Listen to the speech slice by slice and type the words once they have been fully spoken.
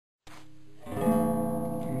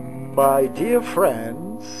My dear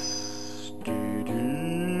friends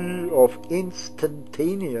of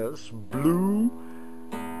instantaneous blue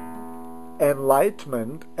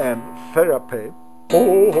enlightenment and therapy,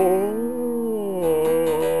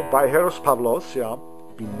 by Heros Pavlos,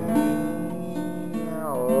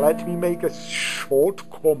 let me make a short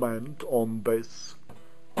comment on this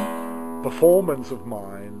performance of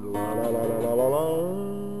mine.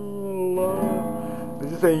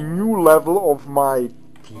 This is a new level of my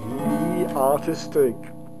artistic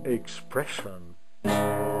expression.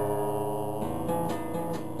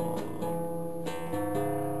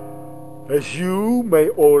 As you may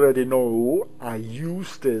already know, I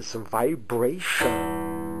use this vibration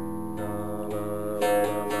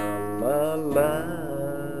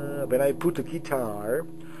when I put the guitar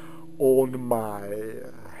on my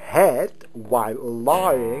head while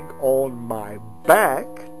lying on my back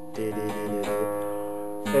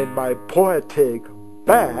in my poetic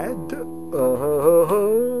bed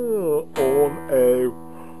on a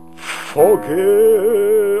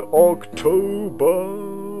foggy October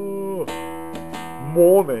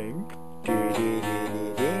morning,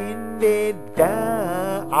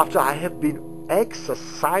 after I have been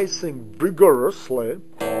exercising vigorously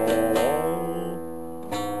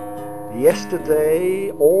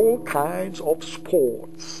yesterday, all kinds of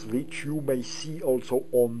sports which you may see also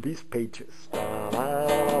on these pages,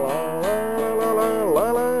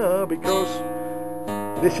 because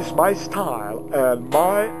this is my style and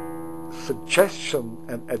my suggestion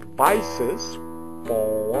and advices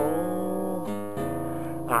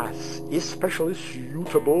are especially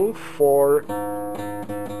suitable for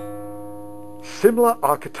similar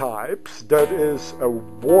archetypes, that is a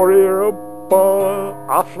warrior,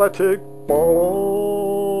 athletic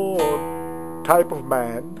type of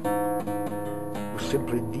man who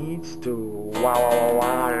simply needs to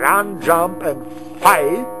run, jump and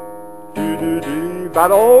fight,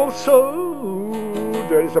 but also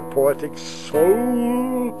there is a poetic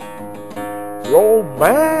soul,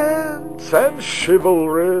 romance and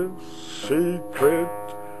chivalry, secret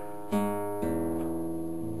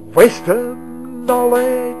wisdom,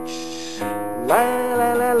 knowledge,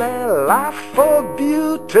 love for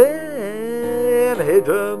beauty and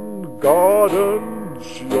hidden gardens.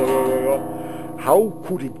 How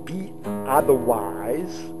could it be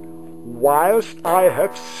otherwise, whilst I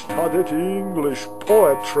have studied English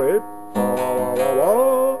poetry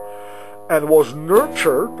and was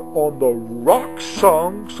nurtured on the rock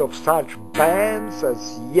songs of such bands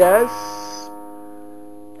as Yes,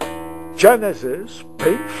 Genesis,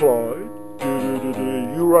 Pink Floyd,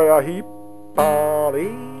 Uriah Heep,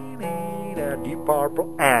 Deep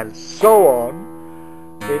Purple, and so on,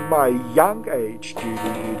 in my young age,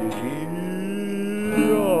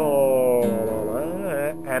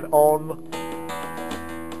 and on,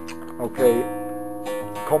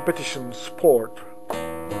 competition sport.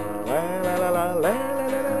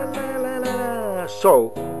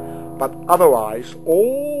 So, but otherwise,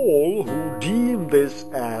 all who deem this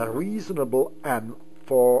a reasonable and,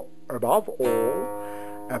 for above all,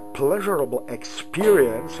 a pleasurable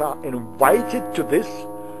experience are invited to this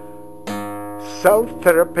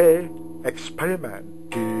self-therapy experiment.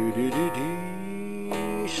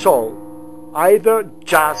 So, either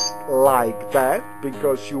just like that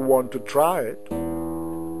because you want to try it,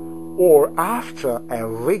 or after a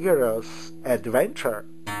rigorous adventure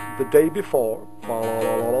the day before,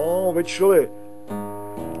 which really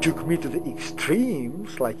took me to the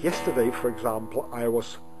extremes, like yesterday, for example.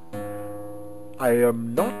 I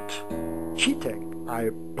am not cheating. I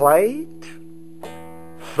played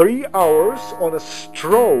 3 hours on a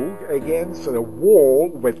stroke against a wall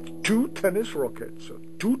with two tennis rackets. So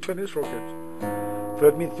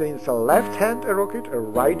that means a left hand a racket, a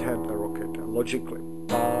right hand a racket, logically.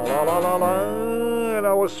 And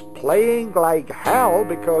I was playing like hell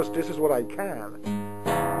because this is what I can.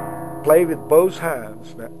 Play with both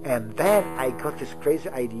hands. And then I got this crazy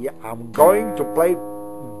idea. I'm going to play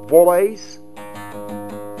volleys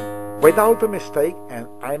without a mistake, and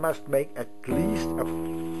I must make at least a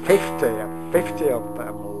 50 of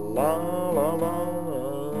them.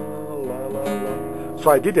 So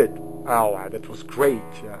I did it. Oh, that was great.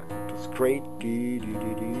 It was great.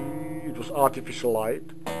 It was artificial light,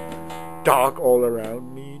 dark all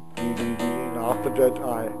around me. And after that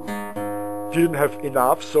I didn't have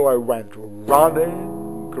enough, so I went running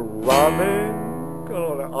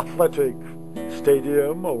on an athletic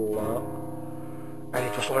stadium, and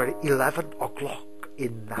it was already 11 o'clock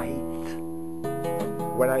in night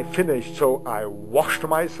when I finished. So I washed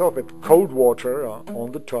myself with cold water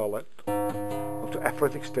on the toilet of the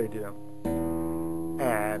athletic stadium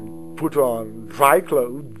and put on dry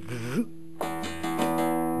clothes,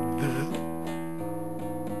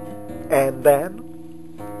 and then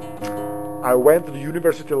I went to the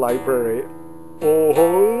university library,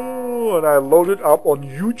 and I loaded up on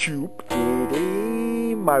YouTube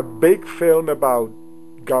my big film about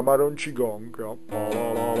Gamma Qigong,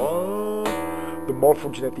 the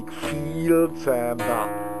morphogenetic fields and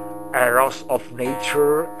errors of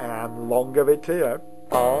nature and longevity,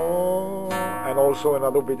 and also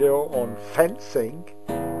another video on fencing.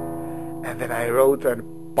 And then I wrote an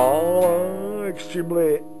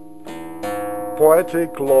extremely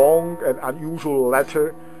poetic, long and unusual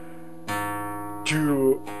letter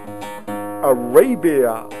to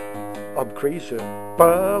Arabia. I'm crazy.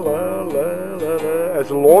 As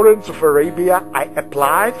Lawrence of Arabia, I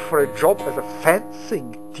applied for a job as a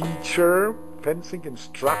fencing teacher, fencing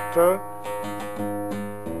instructor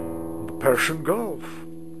in the Persian Gulf.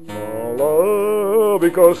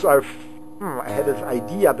 Because I had this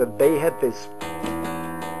idea that they had this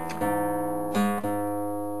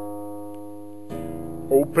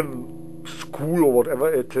open school or whatever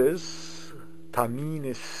it is,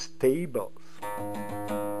 Tamini stables,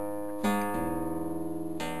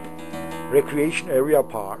 recreation area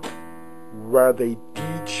park, where they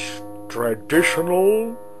teach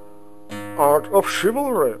traditional art of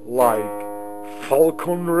chivalry like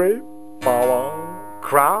falconry,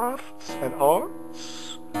 crafts and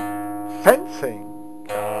arts, fencing,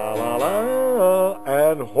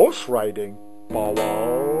 and horse riding.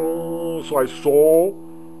 So I saw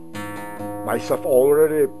myself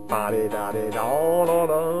already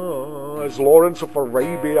as Lawrence of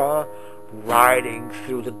Arabia, riding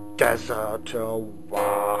through the desert,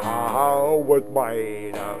 with my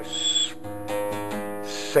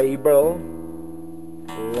saber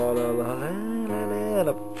and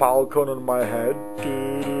a falcon on my head,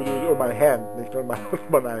 or my hand,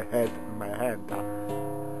 not my head, my hand.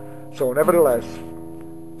 So nevertheless,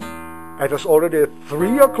 it was already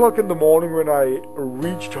 3 o'clock in the morning when I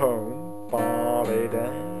reached home.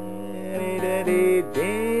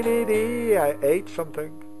 I ate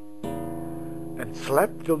something and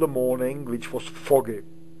slept till the morning, which was foggy.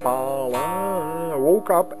 I woke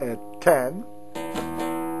up at 10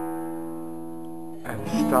 and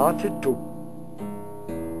started to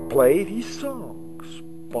play these songs.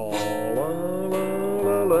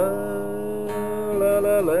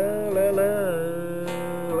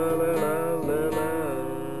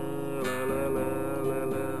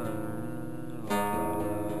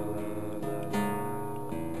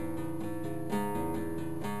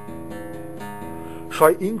 So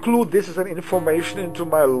I include this as an information into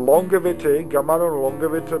my longevity, Gamma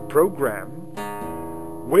longevity program,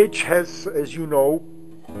 which has, as you know,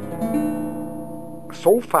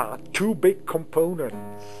 so far 2 big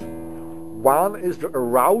components. One is the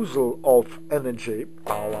arousal of energy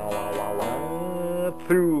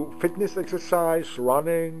through fitness exercise,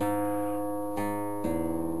 running,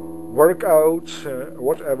 workouts,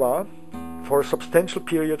 whatever, for a substantial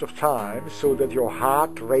period of time, so that your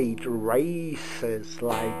heart rate races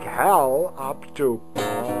like hell up to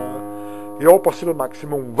your possible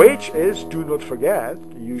maximum, which is, do not forget,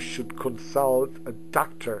 you should consult a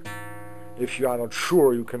doctor if you are not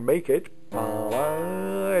sure you can make it.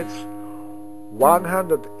 It's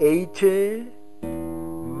 180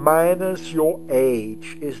 minus your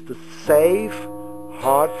age is the safe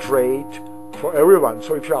heart rate for everyone.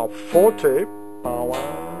 So if you are 40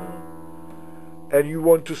 and you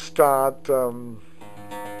want to start doing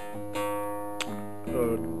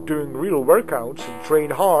real workouts and train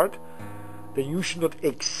hard, then you should not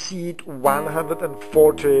exceed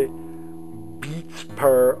 140 beats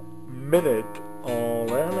per minute,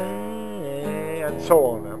 and so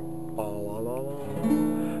on.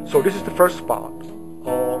 So this is the first part,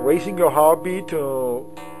 raising your heartbeat to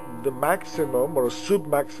the maximum or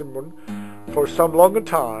sub-maximum for some longer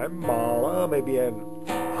time, maybe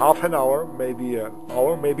half an hour, maybe an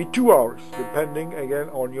hour, maybe 2 hours, depending again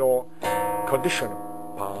on your condition.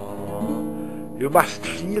 You must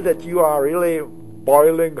feel that you are really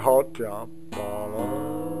boiling hot,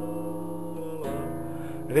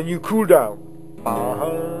 and then you cool down.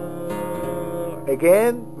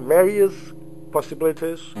 Again, various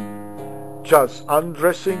possibilities: just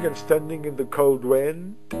undressing and standing in the cold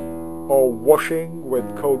wind, or washing with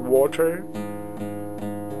cold water,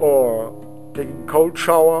 or taking cold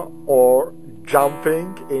shower, or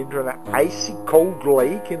jumping into an icy cold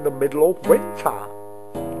lake in the middle of winter.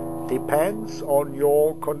 Depends on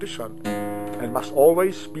your condition, and must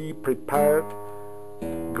always be prepared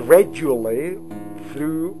gradually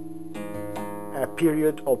through a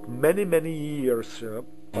period of many years.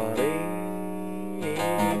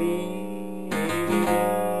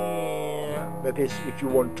 That is, if you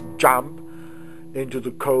want to jump into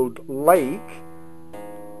the cold lake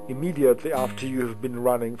immediately after you have been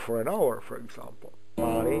running for an hour, for example.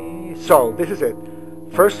 So, this is it.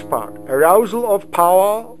 First part, arousal of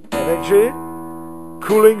power, energy,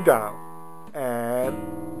 cooling down. And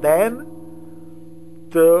then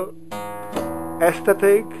the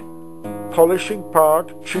aesthetic, polishing part,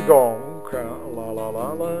 qigong,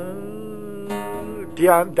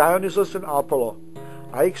 Dionysus and Apollo.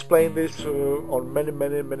 I explain this on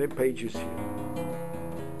many pages here.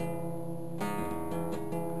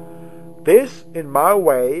 This, in my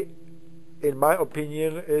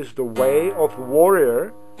opinion, is the way of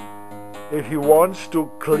warrior if he wants to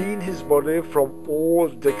clean his body from all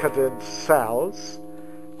decadent cells,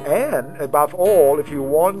 and above all, if he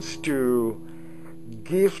wants to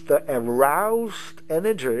give the aroused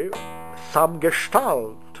energy some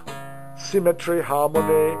gestalt, symmetry,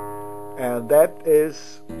 harmony, and that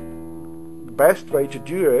is the best way to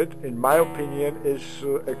do it, in my opinion, is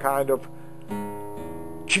a kind of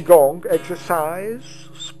qigong exercise,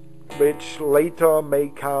 which later may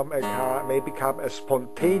become a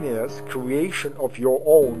spontaneous creation of your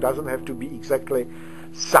own. Doesn't have to be exactly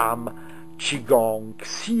some qigong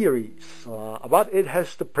series, but it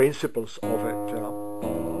has the principles of it.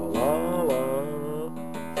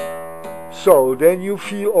 So then you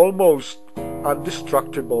feel almost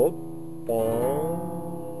indestructible,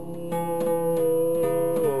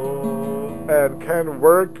 and can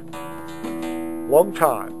work long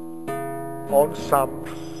time on some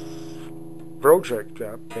project.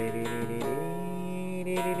 And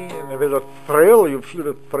with a thrill, you feel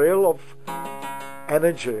the thrill of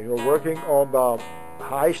energy. You're working on the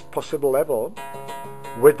highest possible level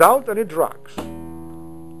without any drugs,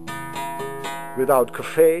 without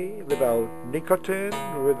caffeine, without nicotine,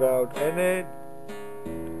 without any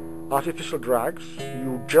artificial drugs.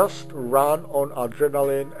 You just run on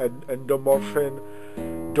adrenaline and endorphin,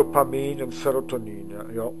 dopamine and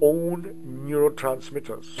serotonin, your own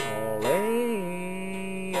neurotransmitters,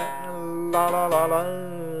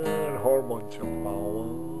 and hormones.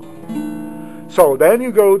 So then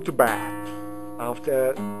you go to bed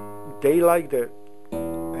after a day like that,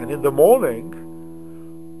 and in the morning,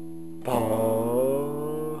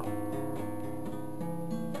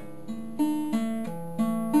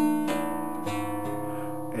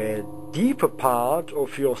 a deeper part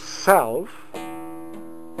of yourself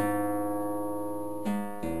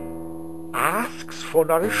asks for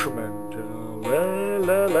nourishment.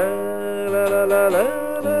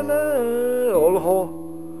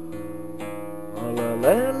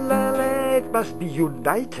 It must be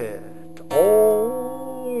united.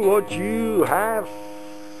 All what you have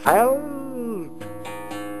felt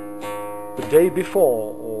the day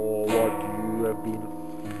before, or what you have been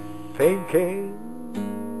thinking,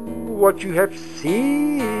 what you have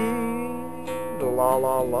seen,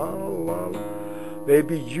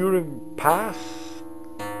 maybe during past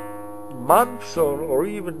months or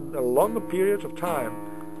even a longer period of time.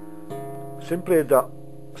 Simply the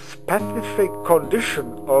specific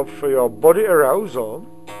condition of your body arousal,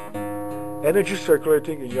 energy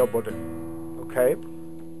circulating in your body. Okay?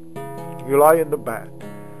 You lie in the bed.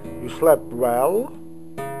 You slept well,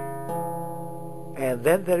 and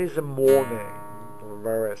then there is a morning,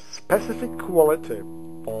 very specific quality.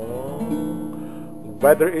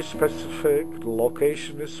 Weather is specific, the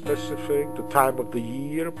location is specific, the time of the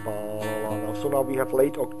year. So now we have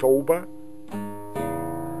late October.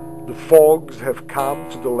 The fogs have come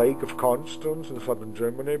to the Lake of Constance in southern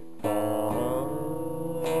Germany.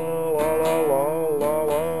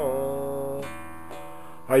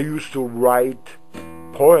 I used to write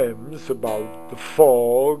poems about the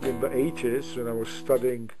fog in the 80s when I was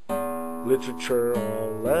studying literature.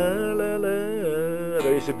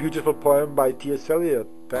 There is a beautiful poem by T.S. Eliot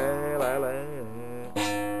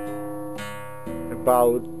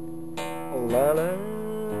about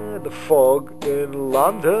the fog in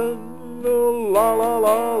London.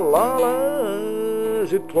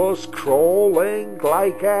 As it was crawling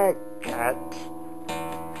like a cat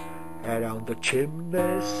around the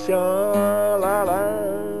chimneys.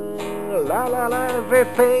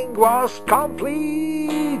 Everything was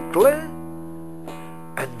completely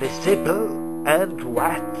invisible and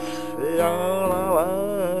wet.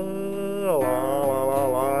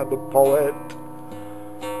 The poet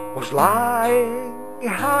was lying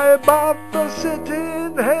high above the city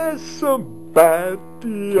in his bed.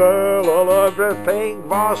 Everything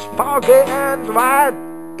was foggy and wet.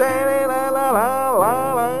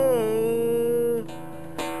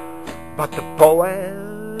 But the poet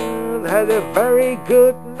had a very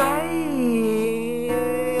good night.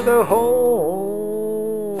 the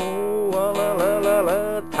whole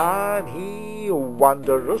time he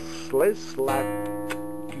wondrously slept.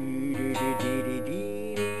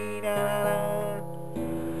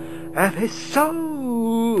 And he saw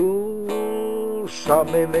some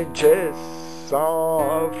images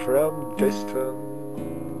from distant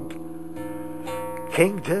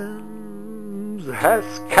kingdoms has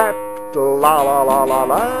kept la la la la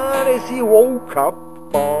la. And as he woke up,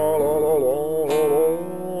 la la la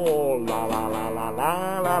la la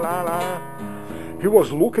la la la la, he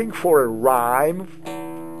was looking for a rhyme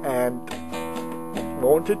and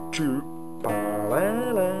wanted to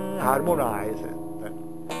harmonize it.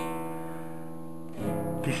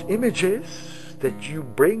 These images that you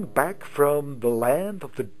bring back from the land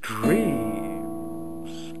of the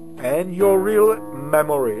dreams and your real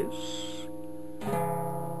memories,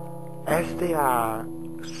 as they are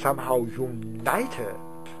somehow united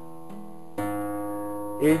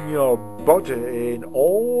in your body, in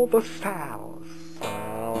all the cells,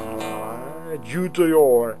 due to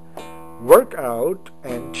your workout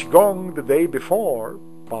and qigong the day before,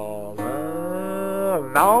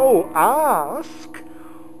 now ask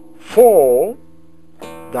for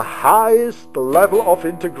the highest level of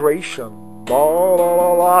integration.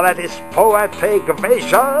 That is poetic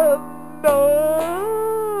vision.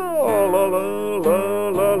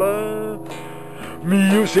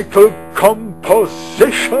 Musical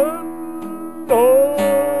composition.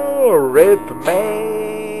 Rhythmic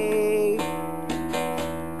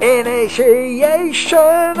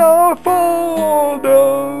initiation of all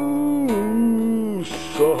those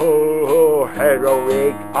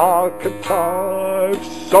heroic archetypes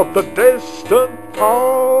of the distant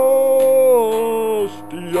past.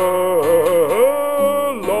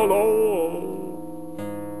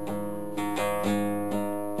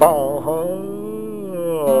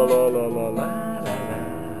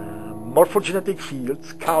 Morphogenetic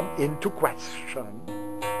fields come into question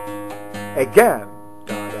again.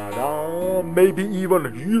 Maybe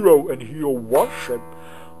even hero and hero worship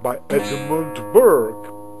by Edmund Burke.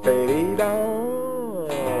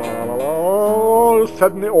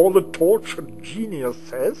 Suddenly all the tortured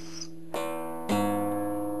geniuses,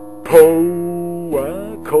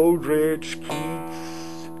 Poe, Coleridge,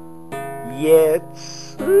 Keats,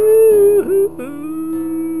 Yeats,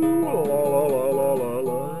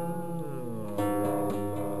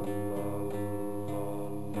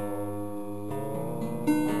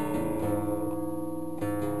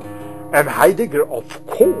 and Heidegger, of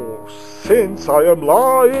course, since I am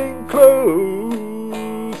lying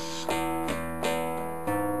close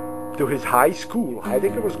to his high school.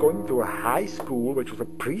 Heidegger was going to a high school, which was a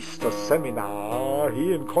priest's seminar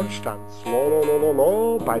here in Constance,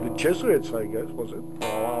 by the Jesuits, I guess, was it?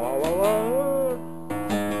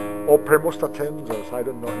 Or Premostatensers, I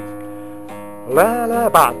don't know.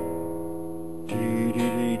 But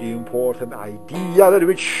the important idea that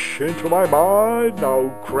which into my mind now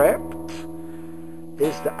crept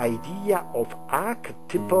is the idea of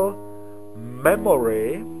archetypal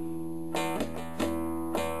memory,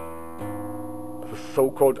 the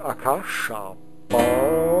so-called Akasha,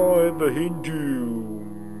 in the Hindu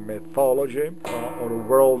mythology or the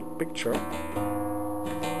world picture.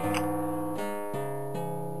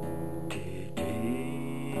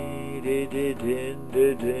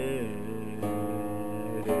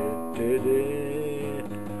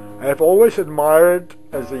 I have always admired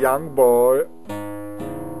as a young boy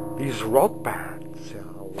these rock bands.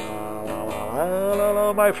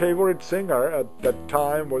 My favorite singer at that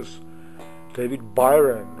time was David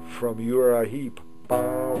Byron from Uriah Heep,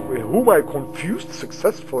 whom I confused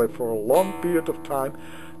successfully for a long period of time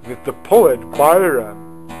with the poet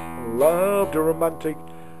Byron. Loved the romantic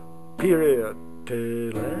period.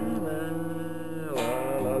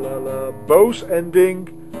 Both ending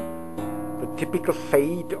the typical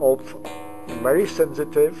fate of very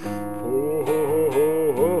sensitive,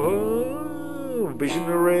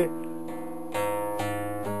 visionary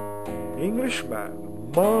Englishman,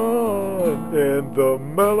 man in the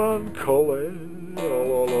melancholy,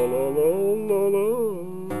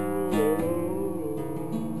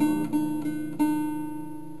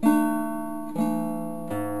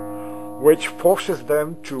 which forces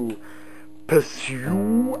them to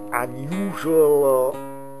pursue unusual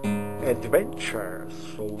adventures,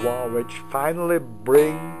 which finally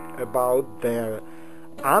bring about their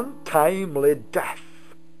untimely death.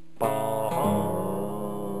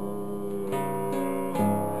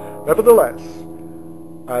 Nevertheless,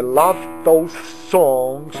 I love those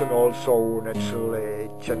songs, and also naturally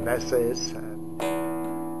Genesis and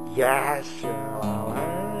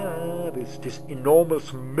these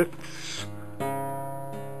enormous myths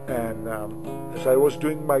And as I was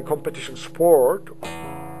doing my competition sport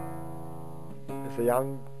as a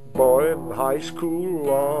young boy in high school,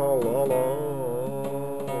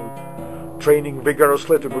 training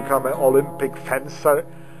vigorously to become an Olympic fencer,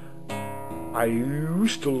 I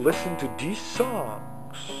used to listen to these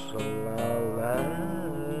songs,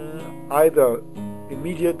 either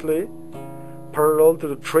immediately parallel to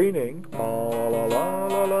the training,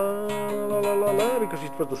 because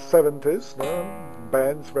it was the 70s,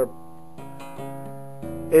 bands were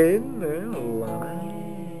in,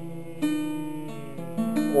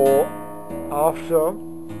 or after,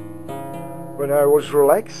 when I was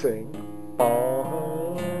relaxing,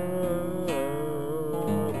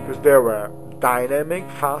 because there were dynamic,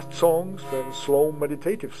 fast songs and slow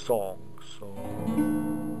meditative songs. So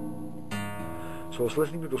I was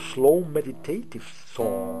listening to the slow meditative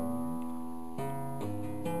song,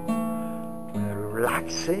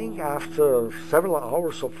 relaxing after several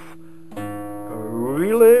hours of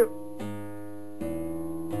really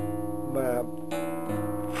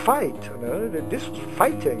fight. This was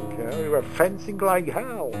fighting. We were fencing like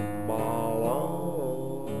hell.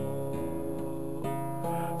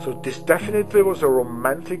 So this definitely was a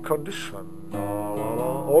romantic condition.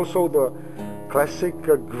 Also the classic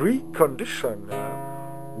Greek condition,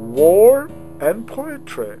 war and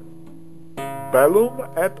poetry, bellum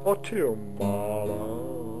et otium.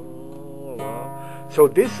 So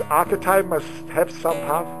this archetype must have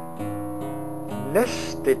somehow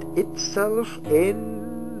nested itself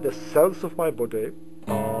in the cells of my body,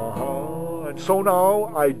 and so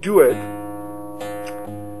now I do it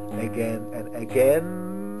again and again.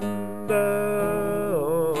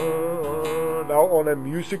 Now on a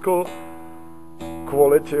musical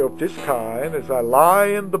quality of this kind, as I lie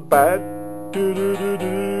in the bed.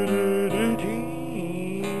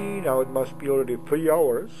 Now it must be already 3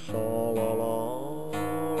 hours.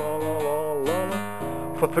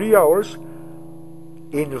 For 3 hours,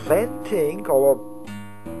 inventing or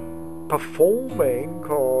performing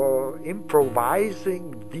or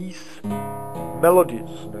improvising these melodies.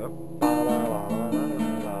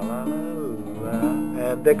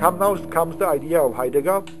 And there comes the idea of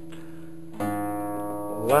Heidegger,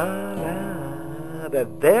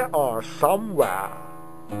 that there are somewhere,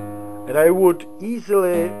 and I would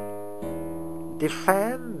easily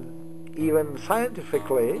defend, even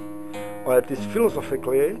scientifically, or at least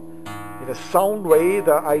philosophically, in a sound way,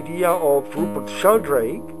 the idea of Rupert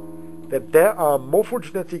Sheldrake, that there are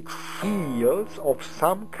morphogenetic fields of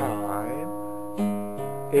some kind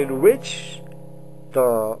in which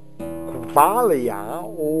the qualia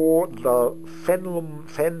or the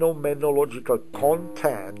phenomenological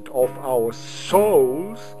content of our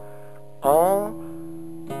souls are,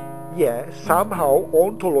 somehow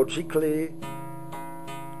ontologically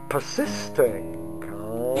persisting.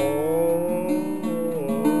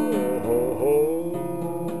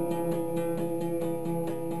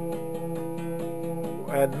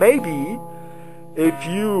 And maybe if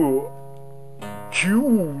you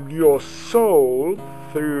tune your soul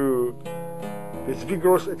through this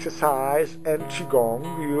vigorous exercise and Qigong,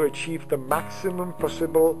 you achieve the maximum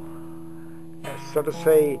possible, so to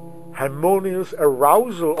say, harmonious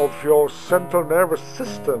arousal of your central nervous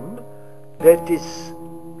system that is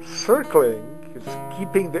circling, is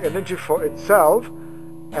keeping the energy for itself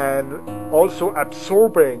and also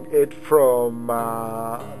absorbing it from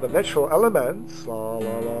the natural elements.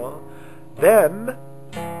 Then,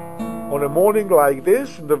 on a morning like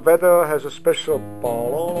this, the weather has a special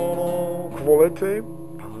quality.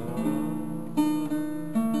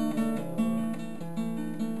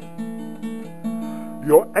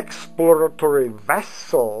 Your exploratory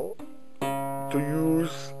vessel, to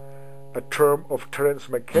use a term of Terence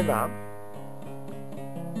McKenna,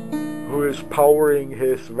 who is powering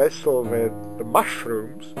his vessel with the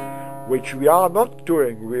mushrooms, which we are not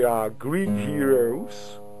doing. We are Greek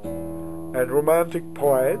heroes and romantic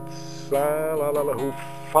poets who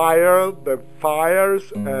fire the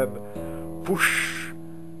fires and push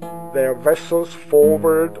their vessels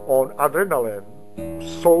forward on adrenaline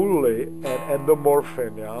solely and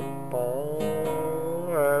endomorphin,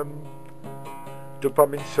 and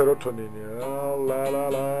dopamine, serotonin,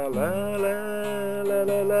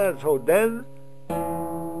 So then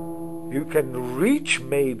you can reach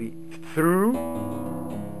maybe through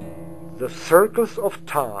the circles of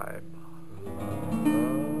time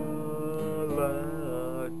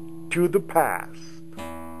to the past,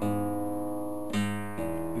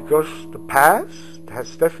 because the past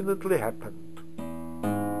has definitely happened.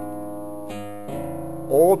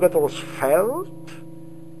 All that was felt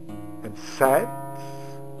and said,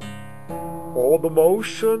 all the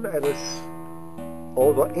motion and its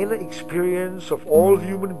or the inner experience of all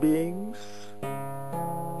human beings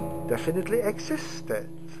definitely existed,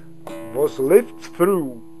 was lived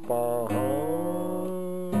through.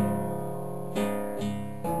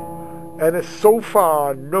 And as so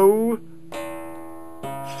far no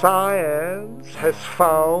science has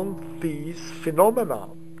found these phenomena.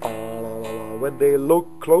 When they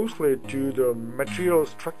look closely to the material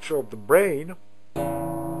structure of the brain,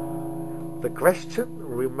 the question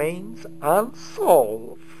remains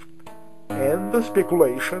unsolved, and the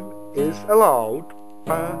speculation is allowed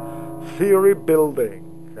by theory building.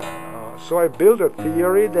 So I build a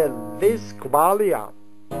theory that this qualia,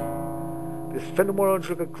 these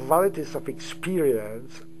phenomenological qualities of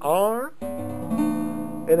experience, are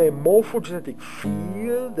in a morphogenetic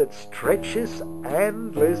field that stretches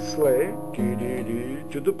endlessly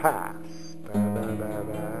to the past.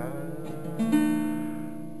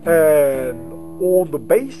 And on the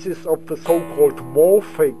basis of the so-called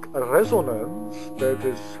morphic resonance, that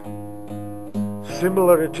is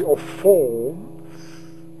similarity of forms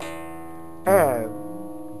and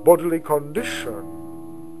bodily condition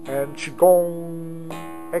and qigong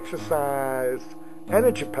exercise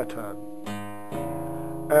energy pattern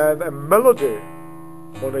and a melody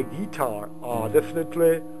on a guitar are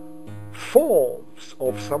definitely forms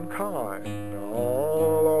of some kind.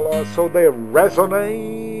 So they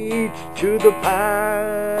resonate to the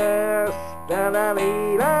past,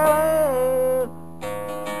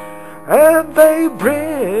 and they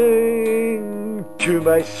bring to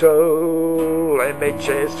my soul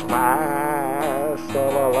images fast,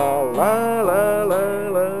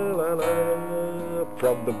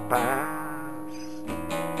 from the past.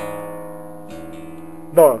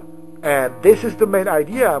 No, and this is the main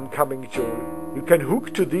idea I'm coming to. You can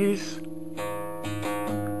hook to these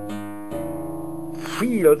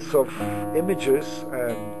fields of images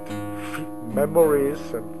and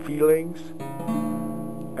memories and feelings,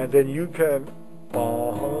 and then you can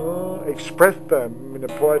express them in a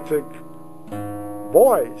poetic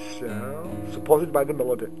voice, supported by the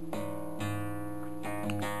melody.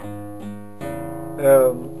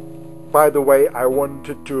 By the way, I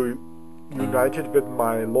wanted to unite it with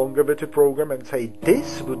my longevity program and say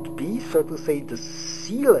this would be, so to say, the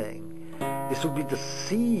sealing. This would be the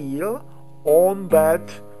seal on that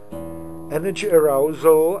energy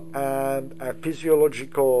arousal and a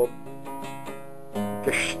physiological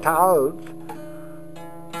gestalt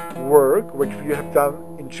work which we have done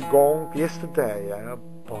in Qigong yesterday.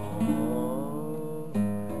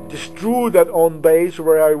 It is true that on days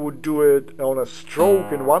where I would do it on a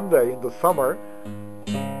stroke in one day in the summer,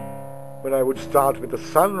 when I would start with the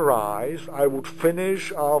sunrise, I would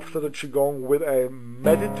finish after the Qigong with a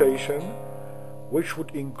meditation which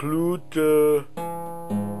would include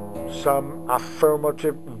some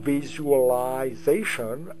affirmative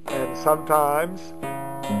visualization, and sometimes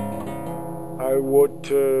I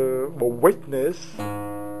would witness,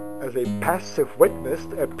 as a passive witness,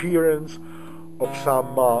 the appearance of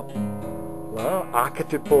some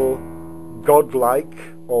archetypal godlike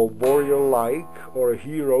or warrior-like or a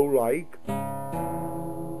hero-like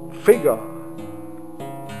figure,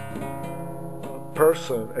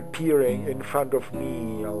 person appearing in front of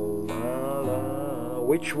me,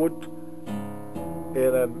 which would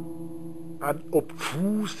in an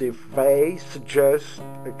unobtrusive way suggest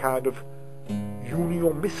a kind of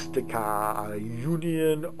union mystica, a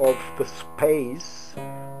union of the space,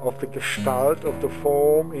 of the gestalt, of the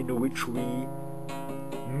form in which we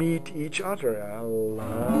meet each other.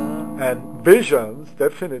 And visions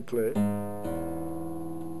definitely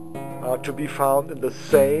are to be found in the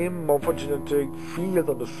same morphogenetic field,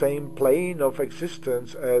 on the same plane of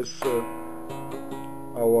existence as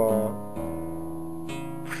our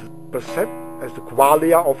as the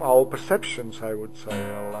qualia of our perceptions, I would say.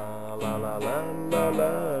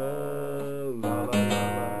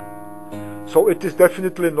 So it is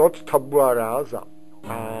definitely not tabula rasa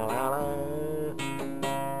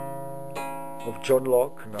of John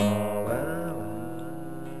Locke.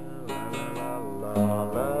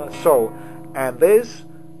 So, and this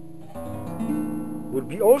would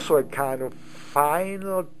be also a kind of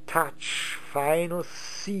final touch, final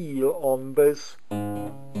seal on this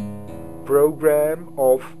program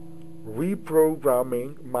of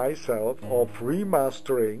reprogramming myself, of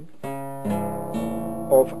remastering,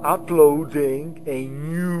 of uploading a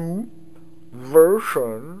new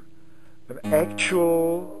version, an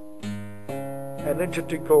actual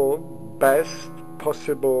energetical best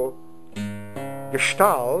possible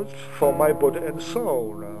gestalt for my body and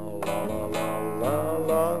soul.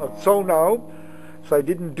 So now, so I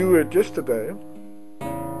didn't do it yesterday.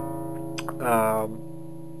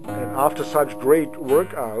 And after such great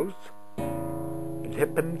workouts, it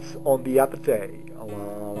happens on the other day.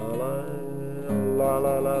 La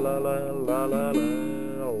la la la la la la la la.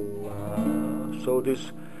 So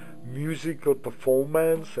this musical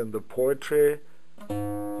performance and the poetry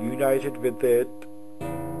united with it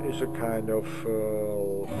is a kind of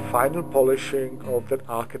final polishing of that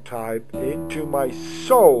archetype into my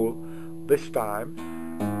soul. This time,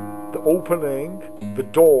 the opening, the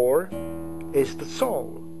door, is the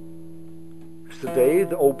soul. Today,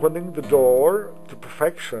 the opening the door to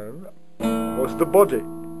perfection was the body.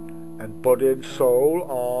 And body and soul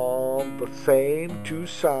are the same two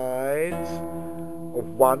sides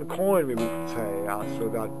of one coin, we would say. So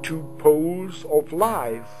there are two poles of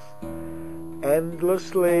life,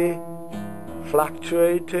 endlessly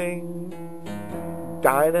fluctuating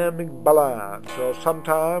dynamic balance. So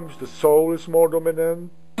sometimes the soul is more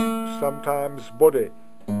dominant, sometimes body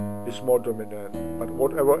is more dominant. But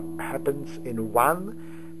whatever happens in one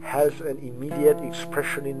has an immediate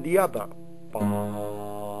expression in the other.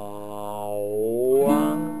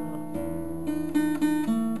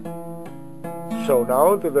 So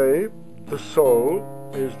now today, the soul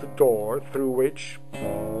is the door through which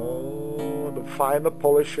the final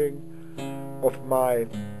polishing of my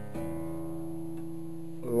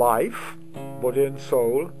life, body and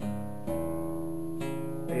soul,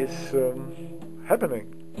 is happening.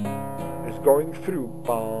 It's going through.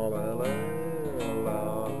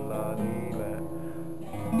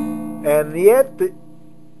 And yet the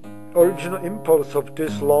original impulse of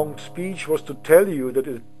this long speech was to tell you that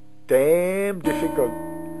it's damn difficult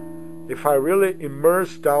if I really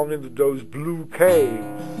immerse down into those blue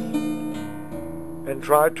caves and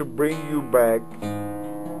try to bring you back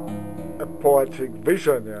a poetic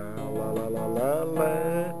vision.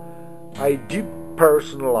 I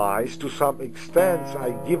depersonalize to some extent.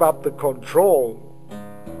 I give up the control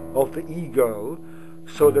of the ego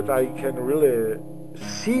so that I can really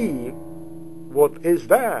see what is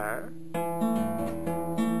there.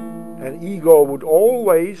 And ego would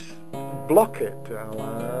always block it.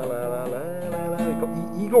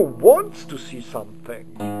 Ego wants to see something.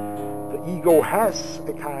 The ego has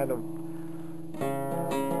a kind of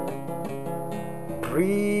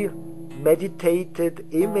premeditated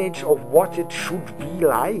image of what it should be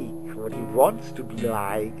like, what it wants to be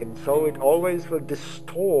like, and so it always will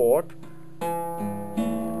distort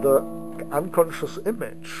the unconscious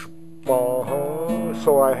image.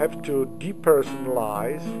 So I have to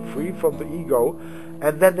depersonalize, free from the ego,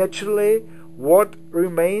 and then naturally what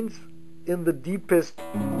remains in the deepest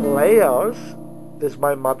layers is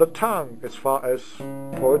my mother tongue as far as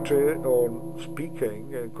poetry or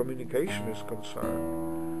speaking and communication is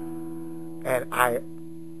concerned. And I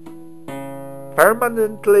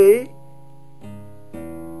permanently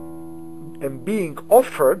am being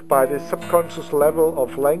offered by the subconscious level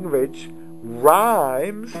of language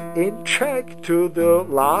rhymes in Czech to the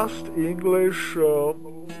last English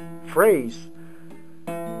phrase,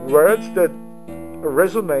 words that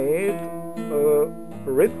resonate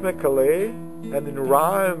rhythmically and in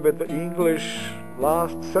rhyme with the English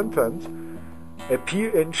last sentence appear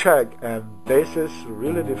in Czech, and this is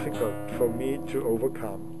really difficult for me to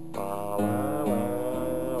overcome.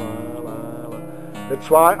 That's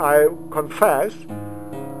why I confess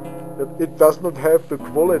that it does not have the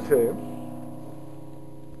quality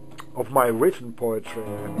of my written poetry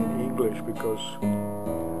in English, because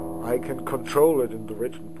I can control it in the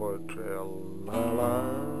written poetry.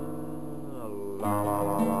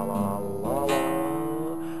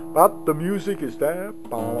 But the music is there,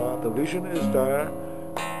 the vision is there.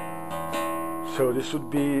 So this would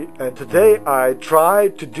be, and today I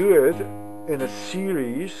tried to do it in a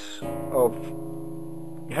series of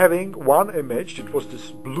having one image. It was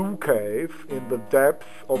this blue cave in the depth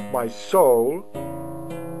of my soul.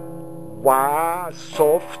 Wow,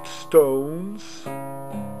 soft stones,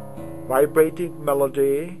 vibrating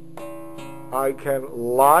melody. I can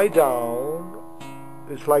lie down.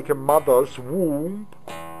 It's like a mother's womb.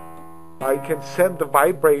 I can send the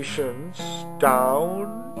vibrations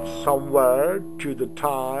down somewhere to the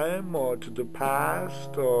time or to the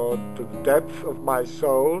past or to the depth of my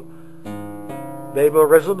soul. They will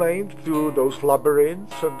resonate through those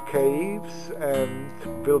labyrinths and caves and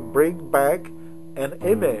will bring back an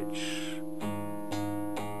image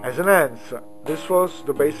as an answer. This was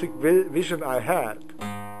the basic vision I had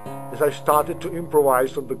as I started to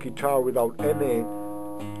improvise on the guitar without any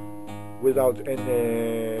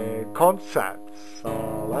concepts,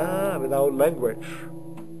 without language.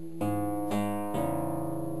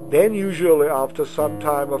 Then usually after some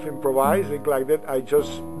time of improvising like that, I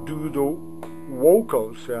just do the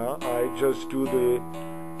vocals, I just do the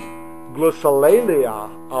glossolalia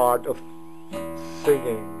art of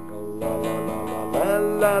singing. La la la la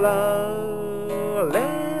la la la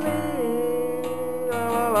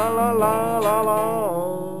la la la la la.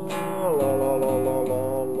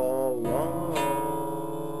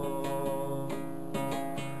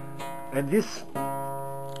 And this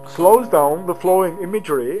slows down the flowing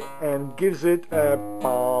imagery and gives it a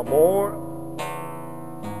more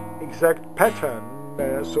exact pattern,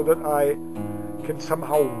 so that I can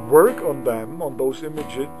somehow work on them, on those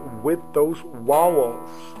images, with those vowels.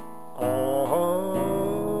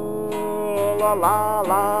 La la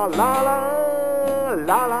la la la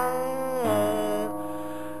la la.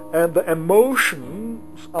 And the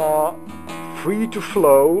emotions are free to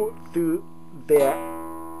flow through their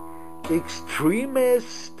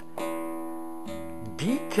extremist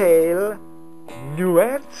detail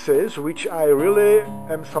nuances, which I really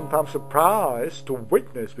am sometimes surprised to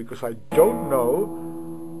witness, because I don't know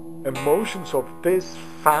emotions of this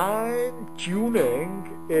fine tuning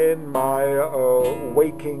in my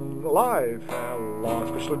waking life,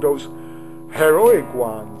 especially those heroic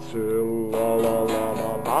ones. La la la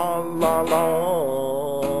la la la la la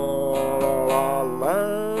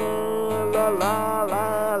la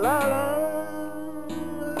la la.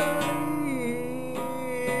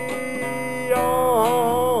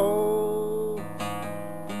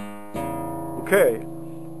 Okay,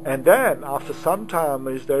 and then after some time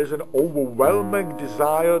there is an overwhelming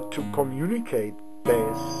desire to communicate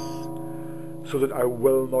this, so that I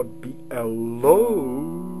will not be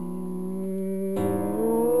alone,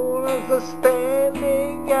 as a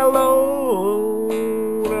standing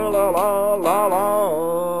alone, la la la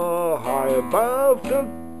la, high above the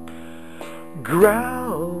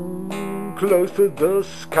ground, close to the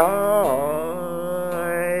sky,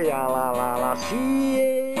 la la la, seeing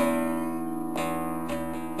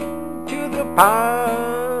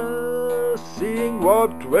past, seeing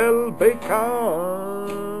what will become,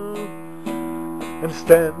 and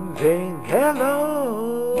standing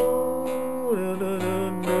alone.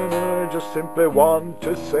 I just simply want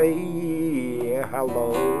to say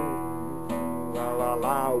hello. La la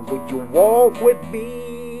la, would you walk with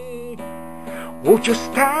me? Would you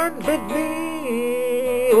stand with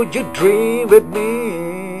me? Would you dream with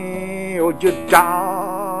me? Would you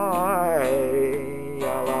die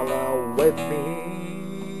with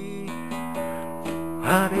me?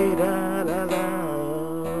 La la la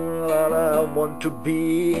la la, I want to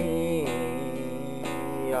be.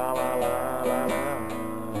 La la la la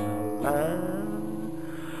la,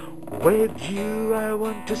 with you I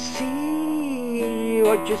want to see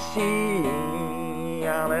what you see.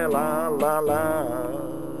 La la la la la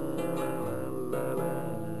la.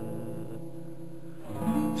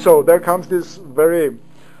 So there comes this very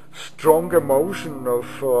strong emotion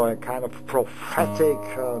of a kind of prophetic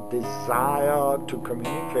desire to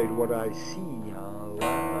communicate what I see,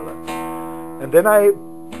 and then I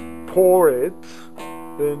pour it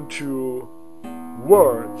into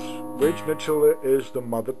words, which naturally is the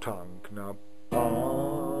mother tongue. Now,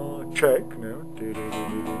 check. No?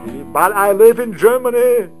 But I live in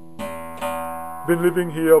Germany. Been living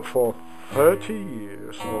here for 30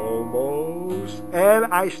 years almost, and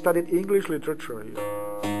I studied English literature here.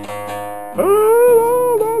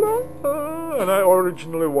 And I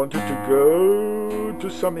originally wanted to go to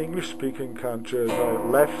some English-speaking countries. I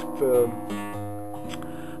left the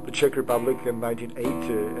Czech Republic in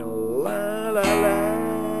 1980,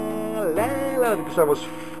 because I was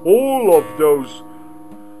full of those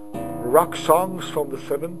rock songs from the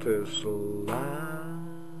 70s.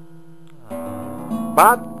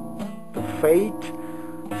 But the fate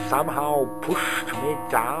somehow pushed me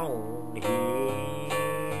down here.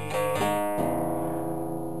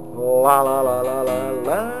 La la la la la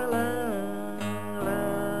la la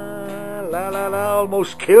la la la,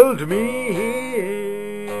 almost killed me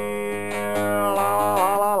here. La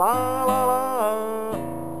la la la la.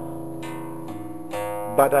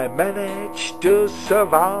 But I managed to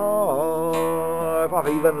survive. I've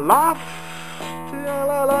even laughed. La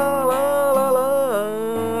la la la la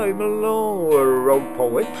la. I'm alone. I wrote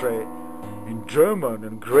poetry in German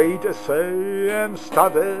and great essay, and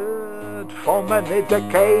studied for many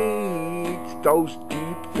decades those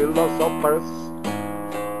deep philosophers.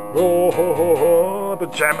 Oh, the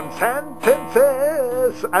German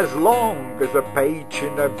sentences as long as a page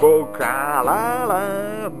in a book. Ah, la,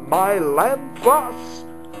 la. My lamp was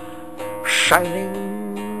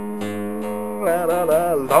shining, la, la,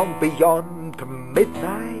 la, long beyond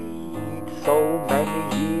midnight. So many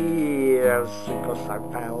years, because I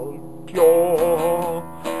felt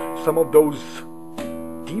some of those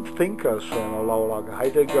deep thinkers, like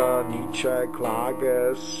Heidegger, Nietzsche,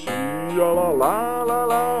 Klages, la la la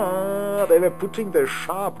la. They were putting their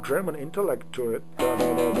sharp German intellect to it,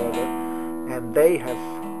 and they have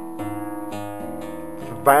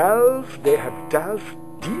delved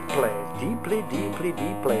deeply,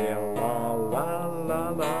 la la la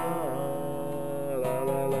la,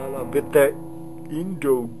 with their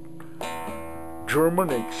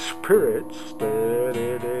Indo-Germanic spirits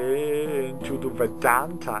into the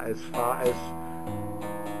Vedanta as far as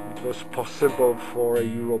it was possible for a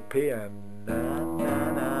European.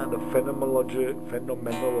 The phenomenology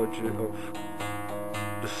of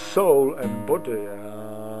the soul and body.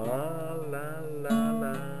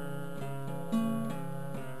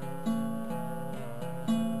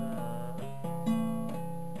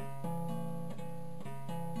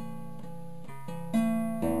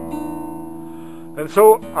 And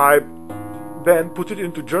so I then put it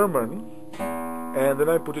into German, and then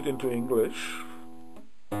I put it into English.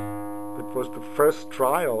 It was the first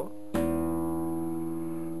trial.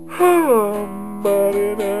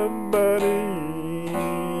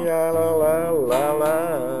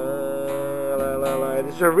 It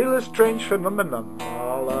is a really strange phenomenon.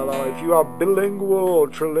 If you are bilingual or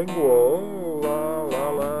trilingual,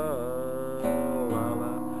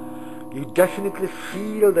 you definitely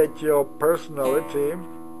feel that your personality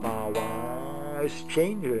is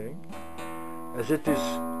changing, as it is,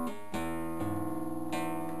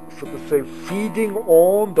 so to say, feeding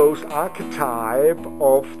on those archetype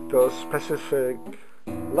of the specific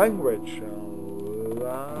language.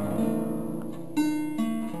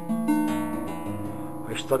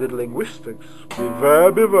 I studied linguistics.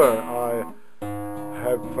 Beware. I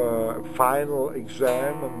have a final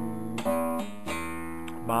exam and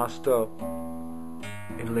master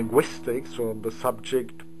in linguistics on the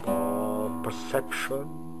subject perception,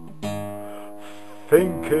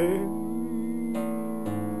 thinking,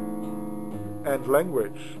 and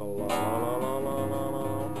language,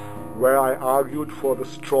 where I argued for the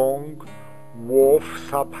strong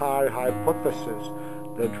Wolff-Sapir hypothesis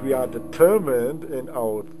that we are determined in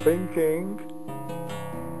our thinking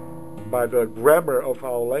by the grammar of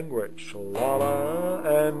our language,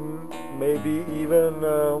 and maybe even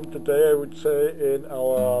today I would say in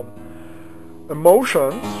our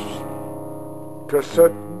emotions, to a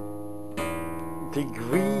certain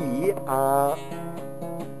degree, are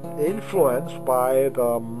influenced by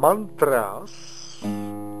the mantras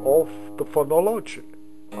of the phonology.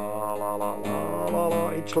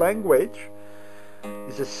 Each language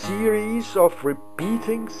is a series of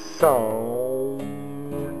repeating sounds.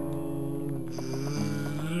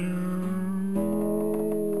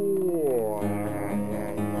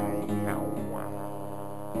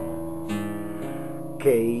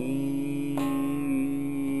 Cave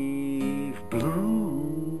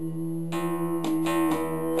blue,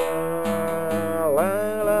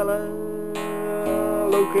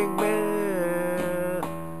 looking man,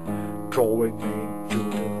 drawing me to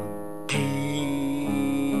the deep.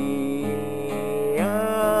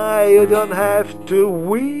 You don't have to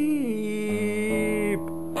weep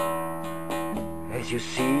as you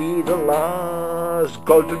see the last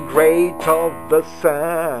golden grate of the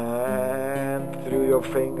sand through your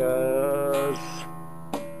fingers.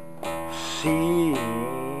 See,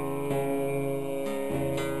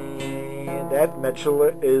 that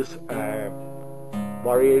naturally is a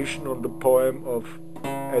variation on the poem of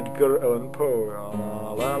Edgar Allan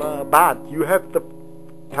Poe. But you have the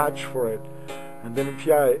touch for it. And then if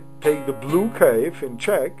I take the blue cave in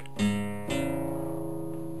Czech,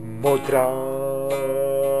 modra,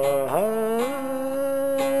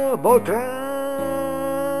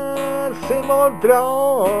 si modra.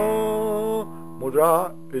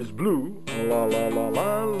 Modra is blue, la la la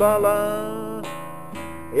la la la.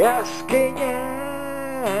 Jaskyně,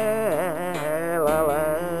 la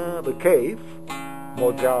la. The cave,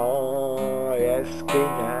 modra,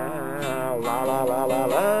 jaskyně, la la la la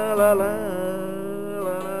la la la.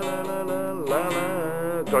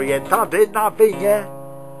 To je tady na vině,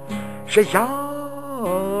 že já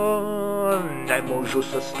nemůžu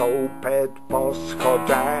se stoupit po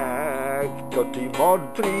schodech do ty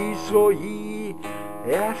modrý svojí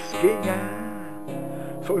jaskyně.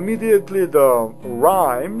 So immediately the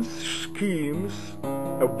rhymes, schemes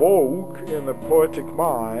awoke in the poetic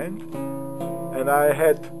mind, and I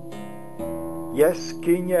had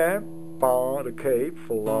jaskyně, the cave,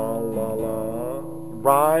 la la la,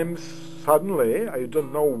 rhymes suddenly. I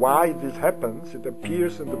don't know why this happens. It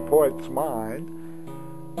appears in the poet's mind.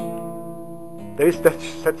 There is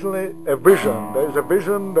certainly a vision. There is a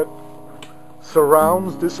vision that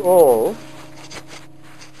surrounds this all.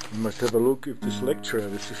 You must have a look if this lecture,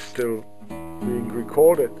 this is still being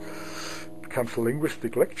recorded, comes the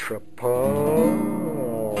linguistic lecture.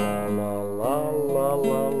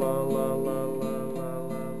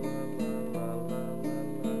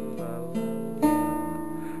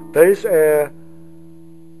 There is a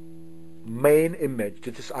main image.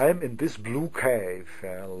 That is, I am in this blue cave,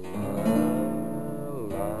 and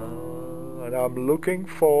I'm looking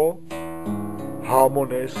for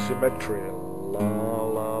harmony, symmetry.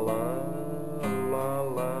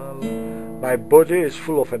 My body is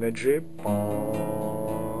full of energy.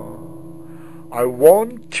 I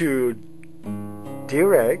want to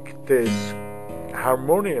direct this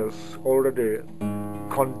harmonious, already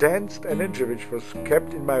condensed energy which was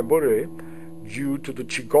kept in my body due to the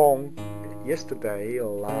Qigong yesterday. I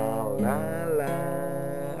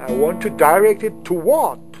want to direct it to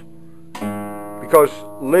what? Because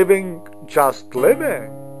just living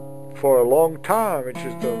for a long time, which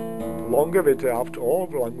is the longevity, after all,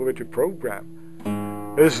 the longevity program,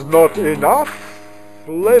 is not enough.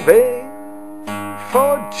 Living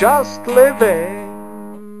for just living.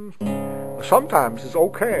 Sometimes it's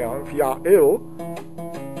okay if you are ill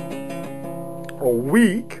or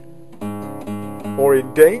weak or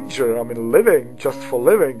in danger. I mean, living just for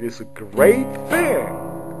living is a great thing.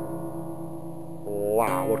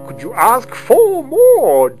 Wow, what could you ask for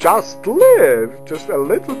more? Just live, just a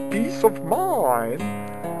little peace of mind.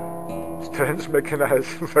 Terence McKenna has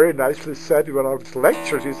very nicely said in one of his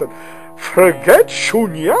lectures, he said, forget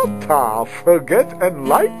shunyata, forget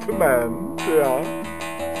enlightenment.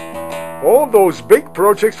 Yeah. All those big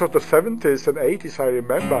projects of the 70s and 80s, I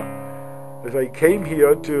remember, as I came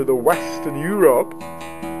here to the Western Europe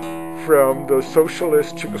from the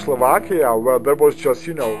socialist Czechoslovakia, where there was just,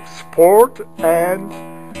 sport and,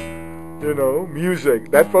 music.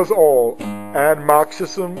 That was all. And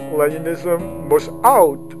Marxism, Leninism was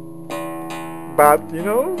out. But,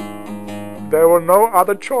 there were no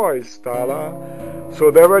other choice, So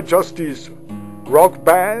there were just these rock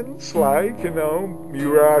bands like,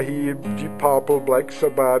 Uriah, Deep Purple, Black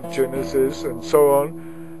Sabbath, Genesis, and so on.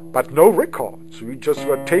 But no records. We just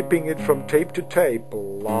were taping it from tape to tape.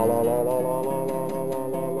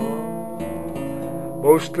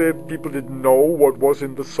 Mostly people didn't know what was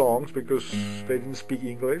in the songs because they didn't speak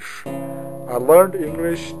English. I learned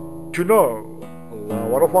English to know.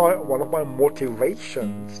 One of my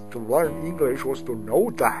motivations to learn English was to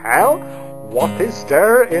know the hell what is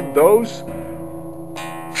there in those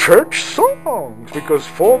church songs, because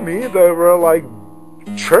for me they were like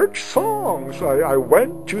church songs. I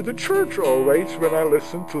went to the church always when I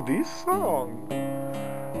listened to these songs.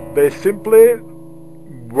 They simply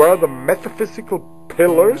were the metaphysical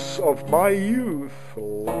pillars of my youth,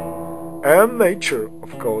 and nature,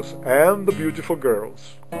 of course, and the beautiful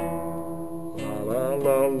girls.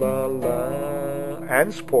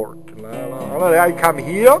 And sport. I come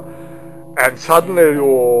here and suddenly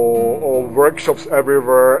workshops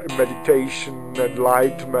everywhere, meditation,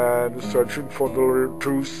 enlightenment, searching for the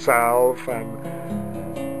true self, and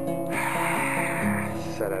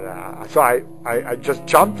so I just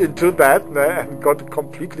jumped into that and got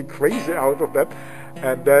completely crazy out of that.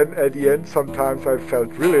 And then at the end sometimes I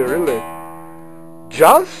felt really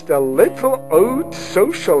just a little old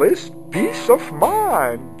socialist peace of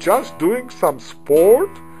mind, just doing some sport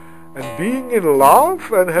and being in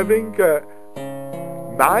love and having a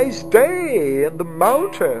nice day in the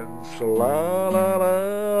mountains.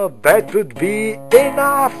 That would be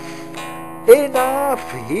enough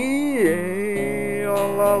here.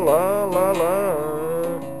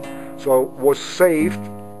 So I was saved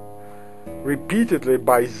repeatedly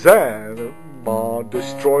by Zen,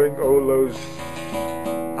 destroying all those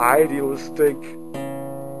idealistic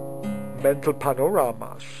mental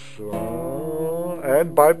panoramas,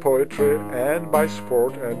 and by poetry, and by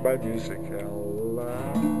sport, and by music.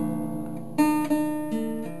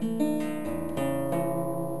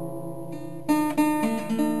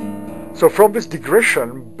 So from this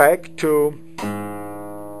digression back to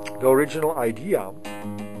the original idea,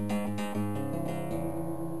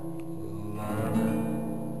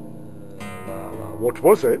 what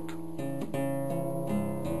was it?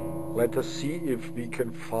 Let us see if we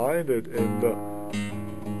can find it in the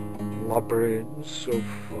labyrinths of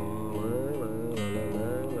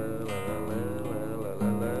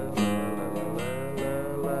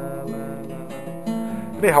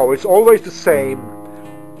anyhow, it's always the same.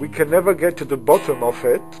 We can never get to the bottom of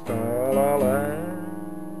it.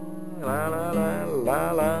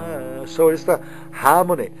 So it's the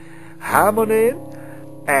harmony,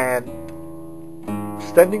 and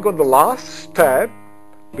standing on the last step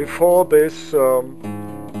before this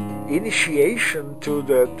initiation to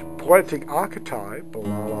that poetic archetype,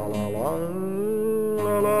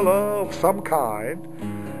 of some kind,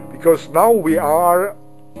 because now we are,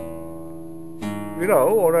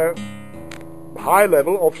 on a high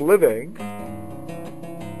level of living,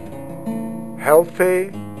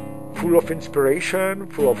 healthy, full of inspiration,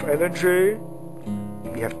 full of energy.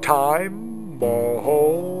 We have time,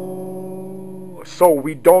 so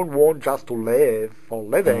we don't want just to live for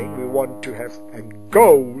living. We want to have a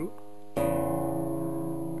goal,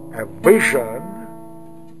 a vision,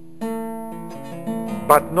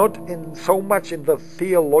 but not in so much in the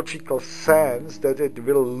theological sense that it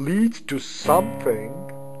will lead to something,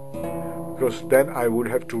 because then I would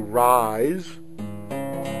have to rise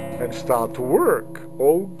and start to work.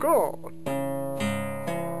 Oh God.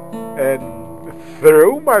 And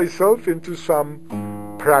throw myself into some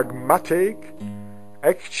pragmatic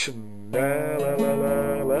action,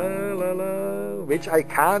 which I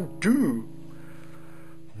can't do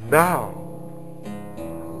now.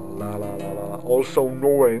 Also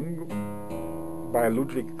knowing by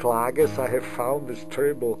Ludwig Klages, I have found this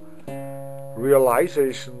terrible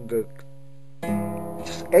realization that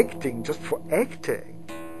just acting, just for acting,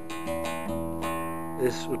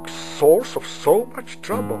 is a source of so much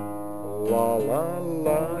trouble.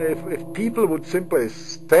 If people would simply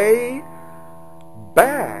stay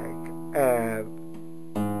back and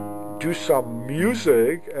do some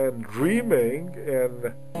music and dreaming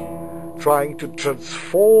and trying to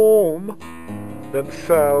transform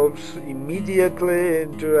themselves immediately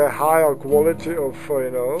into a higher quality of,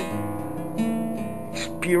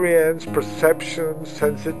 experience, perception,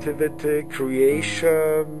 sensitivity,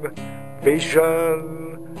 creation, vision,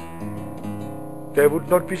 there would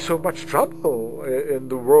not be so much trouble in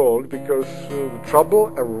the world, because the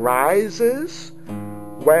trouble arises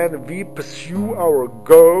when we pursue our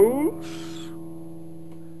goals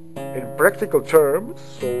in practical terms,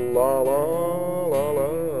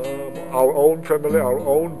 our own family, our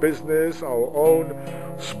own business, our own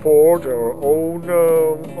sport, our own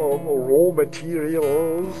raw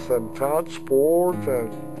materials and transport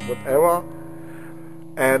and whatever.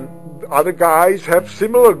 And other guys have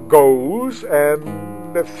similar goals and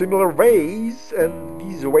have similar ways, and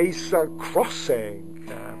these ways are crossing.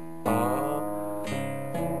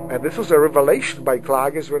 And this was a revelation by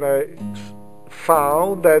Klages when I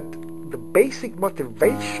found that the basic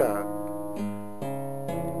motivation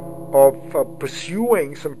of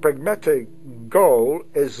pursuing some pragmatic goal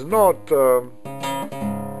is not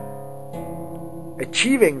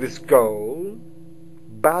achieving this goal,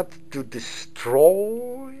 but to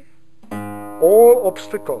destroy all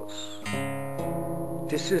obstacles.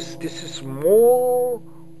 This is more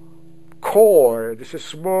core, this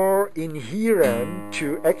is more inherent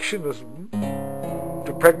to actionism,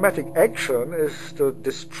 to pragmatic action, is the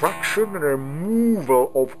destruction and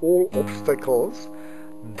removal of all obstacles,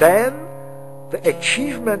 than the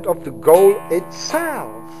achievement of the goal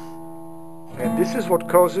itself. And this is what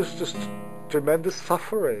causes this tremendous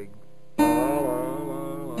suffering.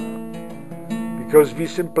 Because we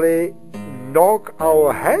simply knock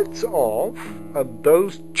our heads off at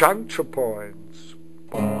those juncture points.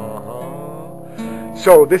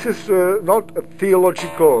 So this is not a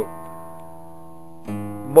theological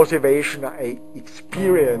motivation I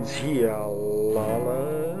experience here.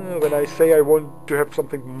 When I say I want to have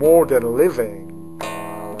something more than living,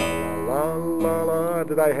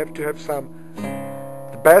 that I have to have some,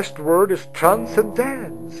 the best word is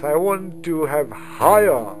transcendence. I want to have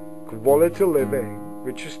higher quality living,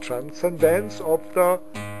 which is transcendence of the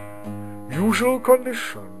usual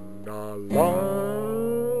condition.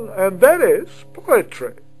 And that is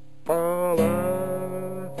poetry,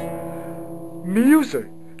 music,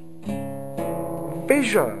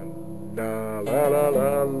 vision,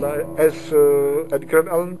 as Edgar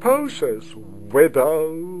Allan Poe says,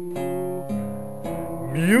 without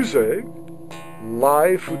music,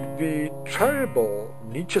 life would be terrible.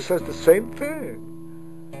 Nietzsche says the same thing.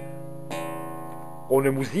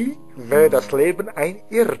 Ohne Musik wäre das Leben ein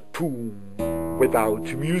Irrtum.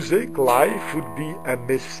 Without music, life would be a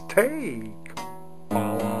mistake.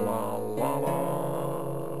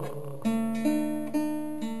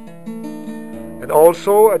 And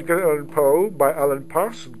also, Edgar Allan Poe by Alan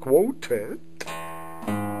Parsons quoted,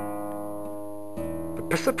 the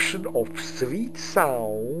perception of sweet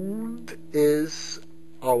sound is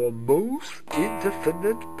our most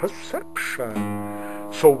indefinite perception.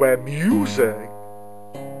 So where music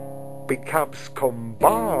becomes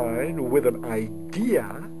combined with an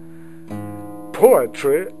idea,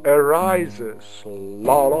 poetry arises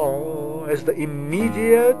as the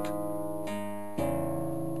immediate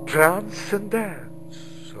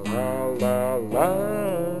transcendence.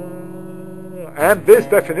 And this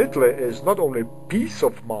definitely is not only peace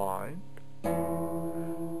of mind,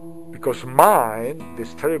 because mind,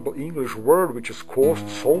 this terrible English word which has caused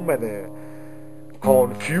so many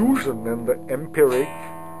confusion in the empiric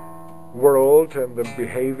world and the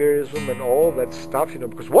behaviorism and all that stuff,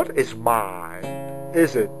 because what is mind?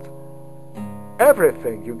 Is it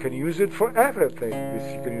everything? You can use it for everything.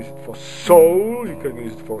 You can use it for soul, you can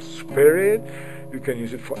use it for spirit, you can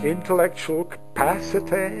use it for intellectual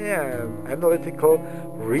capacity and analytical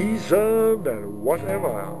reason and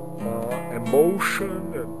whatever,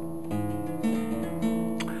 emotion. And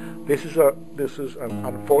this is an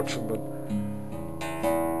unfortunate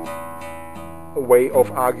way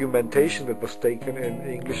of argumentation that was taken in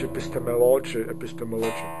English epistemology.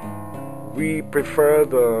 We prefer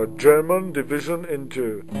the German division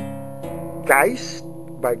into Geist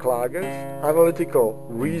by Klages, analytical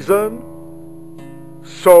reason,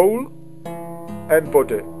 soul, and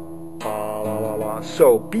body.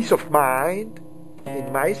 So peace of mind,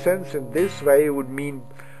 in my sense, in this way, would mean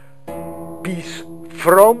peace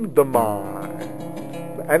from the mind.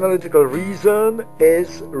 The analytical reason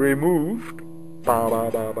is removed.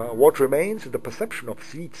 What remains is the perception of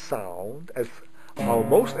sweet sound as our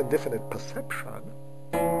most indefinite perception,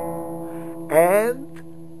 and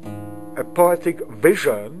a poetic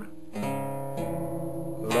vision,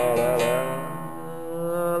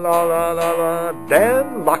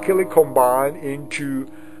 then luckily combined into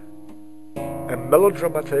a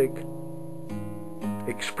melodramatic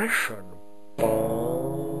expression,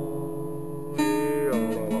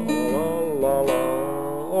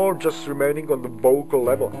 or just remaining on the vocal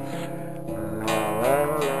level.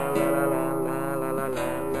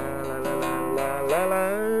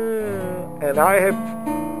 And I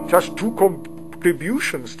have just two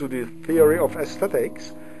contributions to the theory of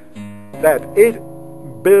aesthetics, that it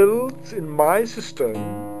builds in my system,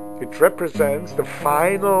 it represents the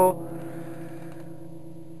final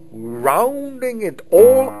rounding it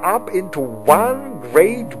all up into one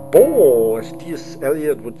great ball, as T.S.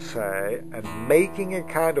 Eliot would say, and making a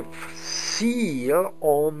kind of seal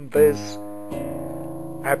on this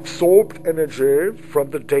absorbed energy from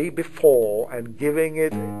the day before and giving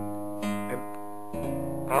it an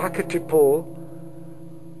archetypal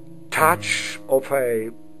touch of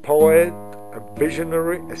a poet, a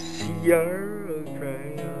visionary, a seer,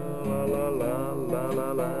 okay,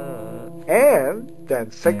 and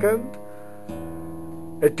then second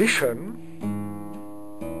addition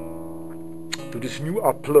to this new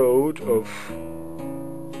upload of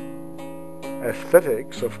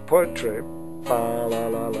aesthetics, of poetry,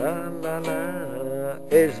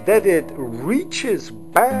 is that it reaches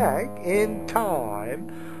back in time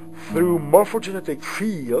through morphogenetic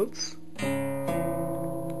fields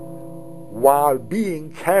while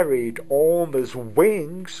being carried on these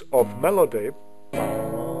wings of melody,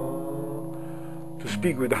 to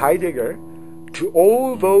speak with Heidegger, to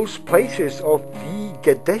all those places of the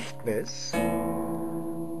Gedächtnis.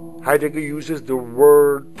 Heidegger uses the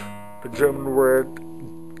German word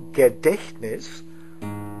Gedächtnis,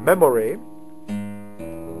 memory,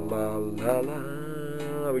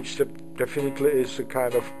 which definitely is a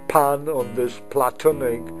kind of pun on this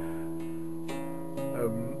Platonic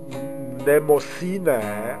mnemosine,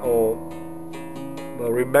 or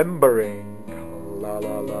remembering,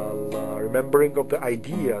 remembering of the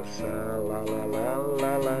ideas,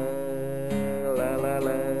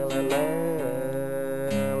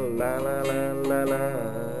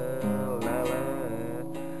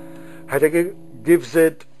 Heidegger gives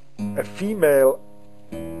it a female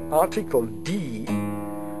article D,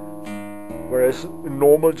 whereas in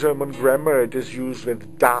normal German grammar it is used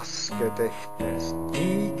with das Gedächtnis,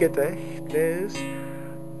 die Gedächtnis,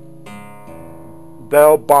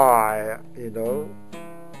 thereby,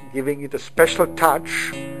 giving it a special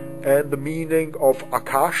touch and the meaning of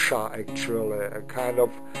akasha, actually, a kind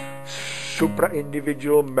of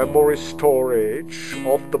supra-individual memory storage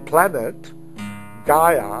of the planet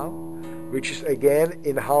Gaia, which is again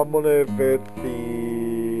in harmony with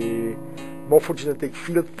the morphogenetic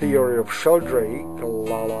field theory of Sheldrakes,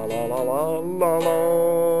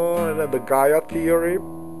 and then the Gaia theory,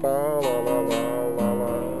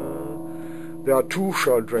 There are two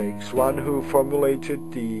Sheldrakes, one who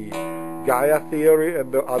formulated the Gaia theory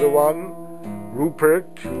and the other one,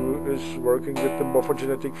 Rupert, who is working with the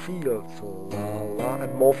morphogenetic fields,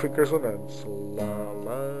 and morphic resonance.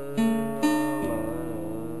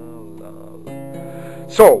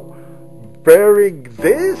 So, bearing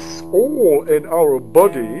this all in our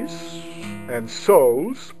bodies and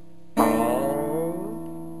souls,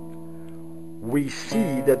 we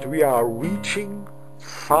see that we are reaching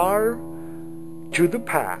far to the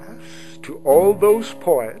past, to all those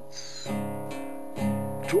poets,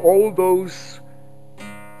 to all those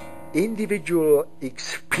individual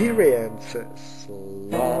experiences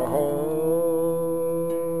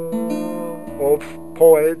of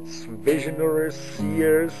poets, visionaries,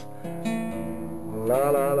 seers, la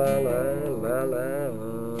la la la la la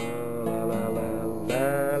la la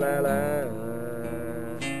la la la,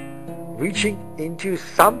 reaching into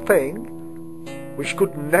something which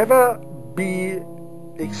could never be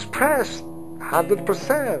expressed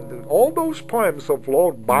 100%. All those poems of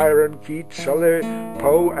Lord Byron, Keats, Shelley,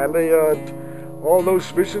 Poe, Eliot, all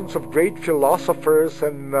those visions of great philosophers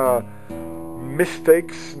and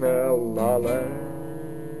mystics,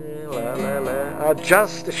 are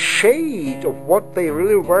just a shade of what they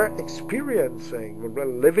really were experiencing, what were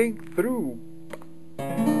living through.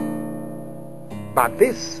 But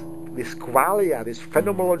this qualia, this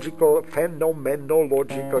phenomenological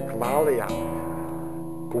qualia,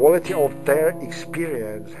 quality of their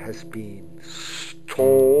experience has been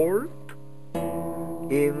stored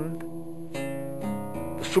in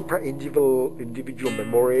the supra-individual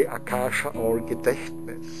memory, akasha or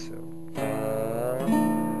Gedächtnis.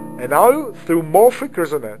 And now, through morphic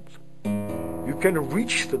resonance, you can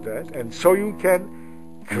reach to that, and so you can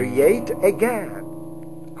create again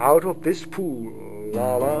out of this pool.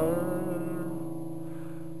 La la.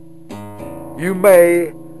 You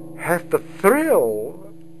may have the thrill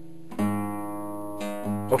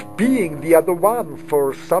of being the other one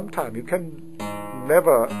for some time. You can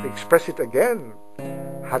never express it again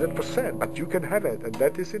 100%, but you can have it, and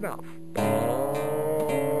that is enough.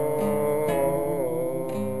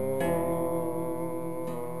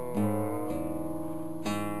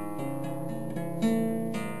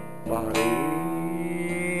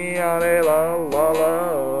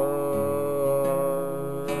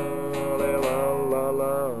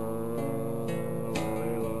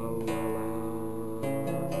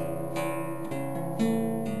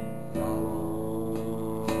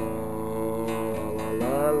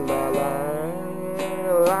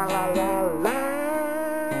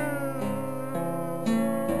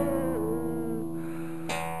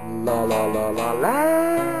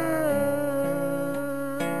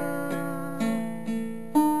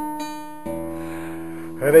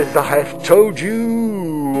 And as I have told you,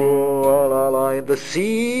 in the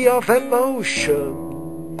sea of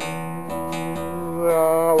emotion,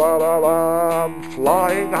 I'm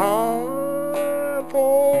flying high,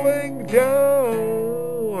 falling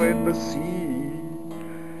down in the sea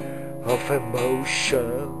of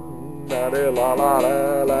emotion. And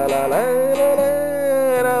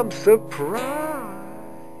I'm surprised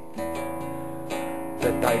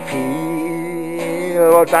that I feel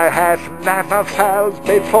what I have never felt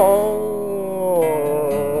before.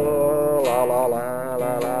 La la la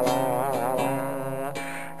la la la la.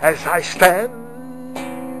 As I stand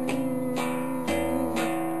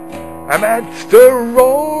amidst the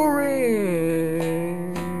roaring,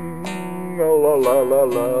 la la la la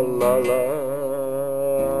la la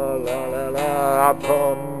la la la,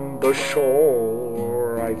 upon the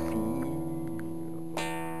shore I feel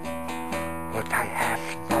what I have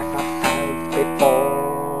never felt before.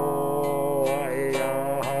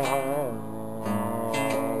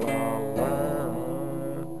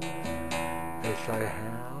 As I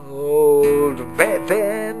held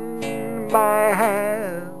within my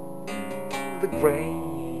hand the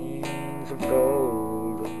grains of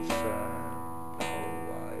golden sand,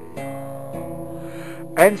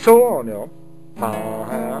 and so on, you know.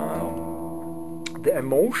 The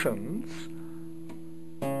emotions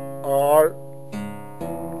are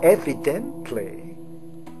evidently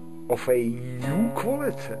of a new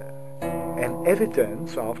quality, and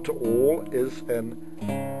evidence, after all, is an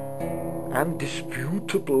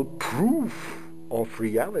undisputable proof of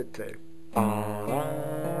reality.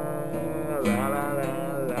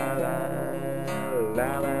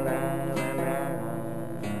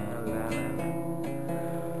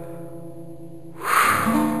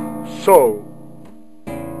 So,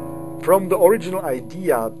 from the original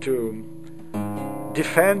idea to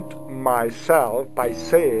defend myself by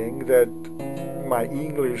saying that my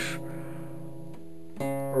English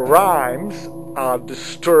rhymes are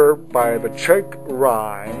disturbed by the Czech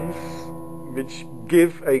rhymes, which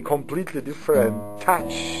give a completely different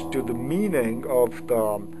touch to the meaning of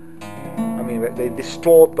the, I mean, they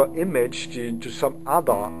distort the image into some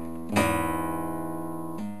other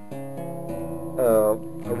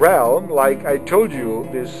realm, like I told you,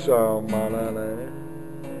 this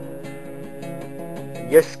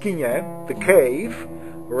jeskyně, the cave,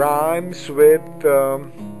 rhymes with the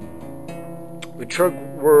Czech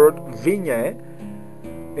word vině,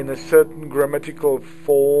 in a certain grammatical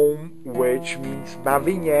form, which means na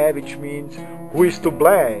vině, which means who is to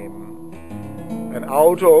blame. And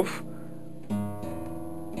out of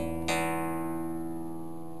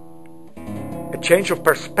a change of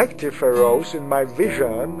perspective arose in my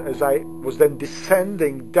vision as I was then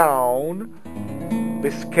descending down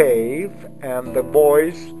this cave, and the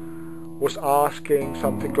voice was asking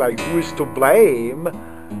something like, who is to blame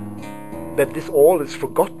that this all is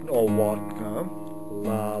forgotten or what?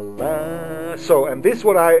 La la. So, and this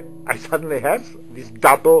what I suddenly have, this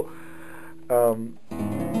double,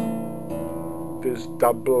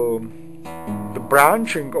 the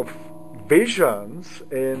branching of visions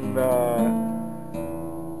in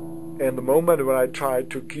the moment when I try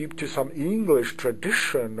to keep to some English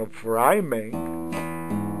tradition of rhyming,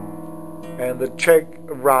 and the Czech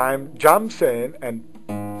rhyme jumps in and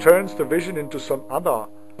turns the vision into some other.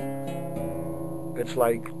 It's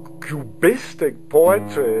like cubistic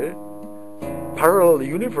poetry, parallel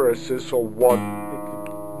universes or what,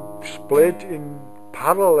 split in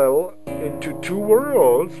parallel into two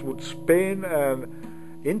worlds, would spin and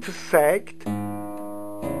intersect,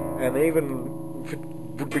 and even if it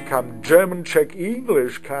would become German, Czech,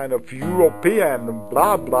 English, kind of European,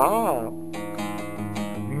 blah blah,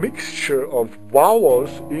 mixture of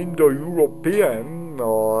vowels, Indo-European,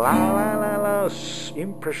 la la la la,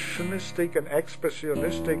 impressionistic and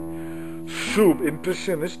expressionistic soup.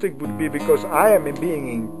 Impressionistic would be because I am being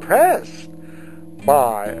impressed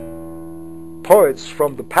by poets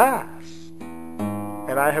from the past,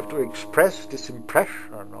 and I have to express this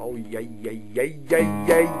impression. Oh yeah, yeah, yeah, yeah,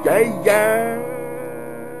 yeah, yeah, yeah.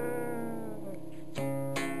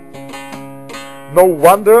 No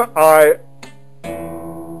wonder I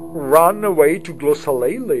run away to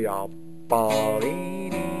glossolalia,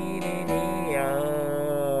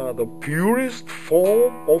 the purest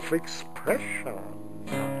form of expression,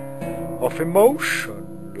 of emotion.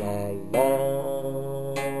 La la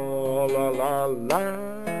la la la, la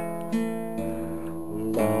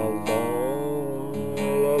la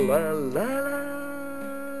la la la.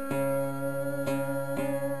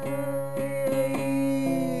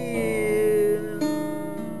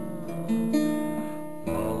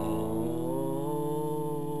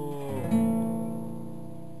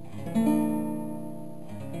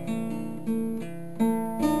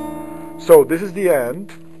 So this is the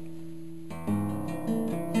end,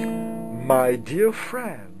 my dear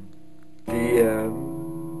friend, the end.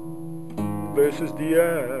 This is the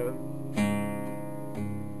end.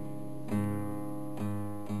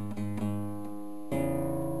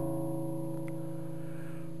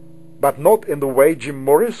 But not in the way Jim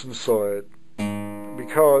Morrison saw it,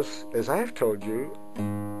 because, as I have told you,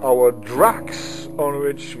 our drugs on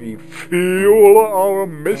which we fuel our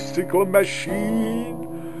mystical machine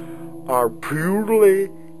are purely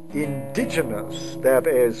indigenous, that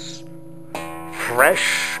is,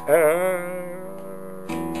 fresh air,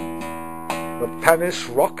 the tennis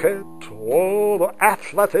racket, or the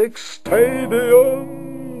athletic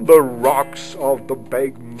stadium, the rocks of the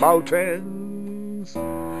big mountains,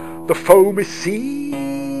 the foamy sea,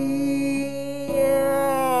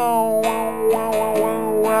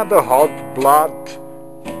 the hot blood,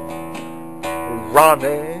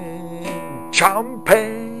 running,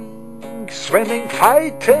 jumping, swimming,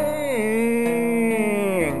 fighting,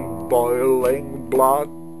 boiling blood,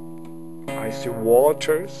 icy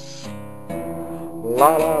waters,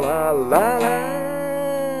 la la la la la,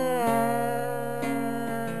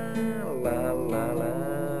 la la la.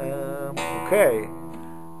 Okay.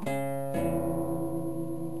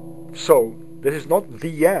 So, this is not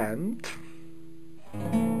the end.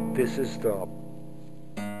 This is the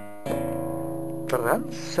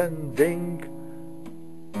transcending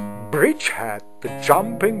bridgehead, the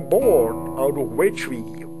jumping board out of which we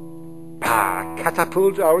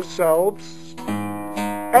catapult ourselves,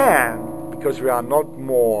 and because we are not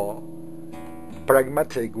more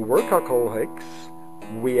pragmatic workaholics,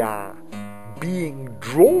 we are being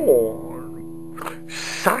drawn,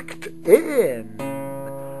 sucked in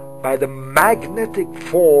by the magnetic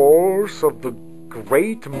force of the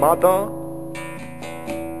great mother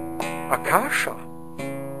Akasha,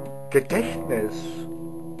 Gedächtnis,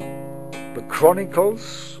 the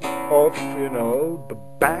chronicles of, the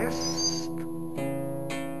best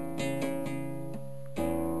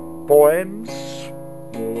poems,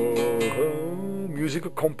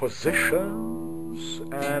 musical compositions,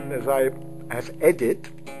 and as I have added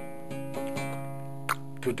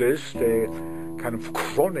to this the kind of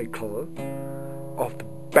chronicle of the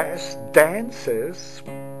best dances,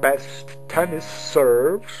 best tennis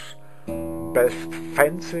serves, best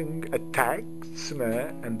fencing attacks,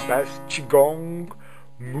 and best qigong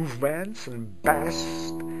movements and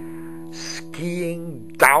best skiing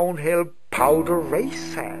downhill powder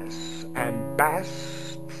races and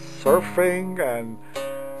best surfing and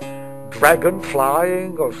dragon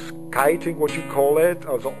flying or kiting, what you call it,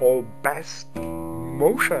 are the all best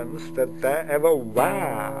motions that there ever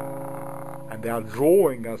were, and they are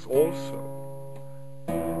drawing us also.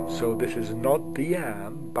 So this is not the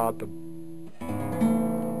end, but the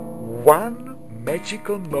one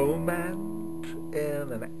magical moment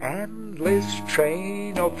in an endless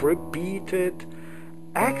chain of repeated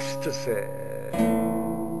ecstasy.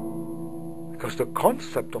 Because the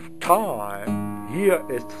concept of time here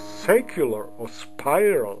is circular or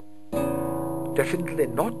spiral, definitely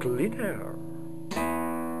not linear.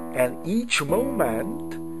 And each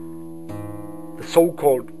moment, the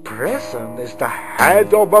so-called present, is the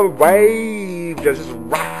head of a wave that is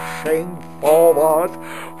rushing forward,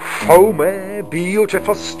 foamy,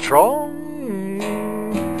 beautiful, strong,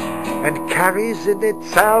 and carries in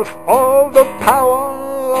itself all the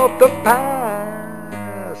power of the past.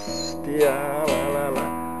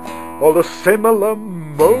 All the similar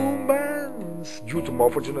moments due to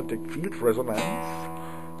morphogenetic field resonance,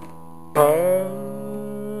 but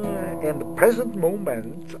in the present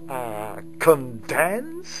moment are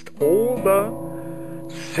condensed all the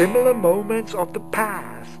similar moments of the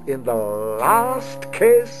past in the last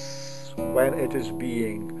kiss, when it is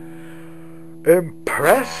being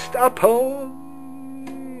impressed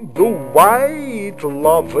upon the white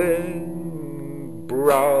loving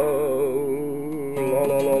brow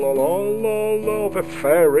of a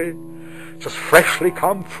fairy just freshly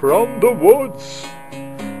come from the woods.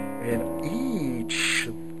 In each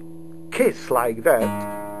kiss like that,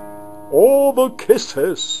 all the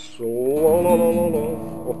kisses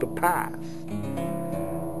of the past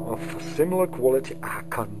of similar quality are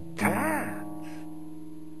condensed.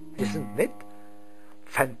 Isn't it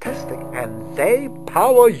fantastic? And they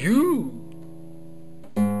power you.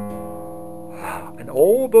 And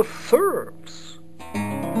all the serfs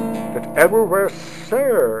that ever were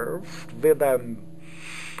served with a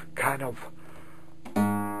kind of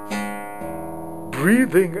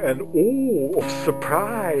breathing and awe of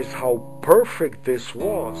surprise how perfect this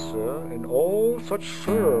was. In all such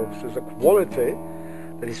serves is a quality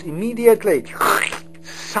that is immediately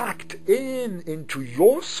sucked into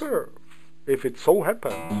your serve, if it so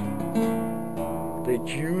happens that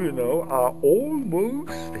you are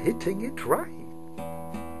almost hitting it right.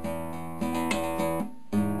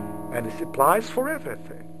 And it applies for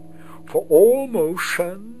everything, for all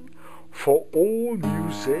motion, for all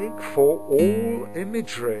music, for all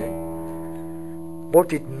imagery.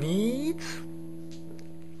 What it needs,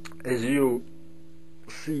 as you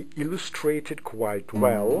see illustrated quite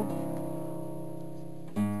well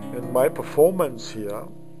in my performance here,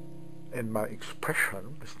 in my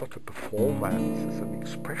expression, it's not a performance, it's an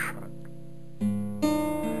expression,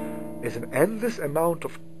 is an endless amount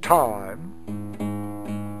of time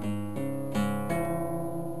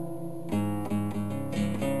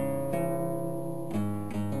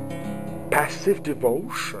passive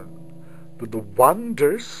devotion to the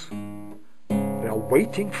wonders that are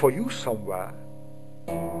waiting for you somewhere,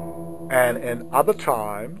 and in other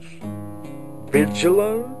times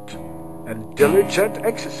vigilant and diligent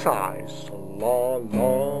exercise. La la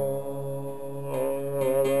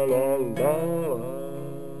la la la.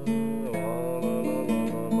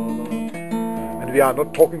 And we are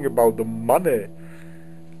not talking about the money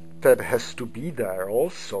that has to be there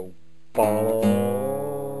also,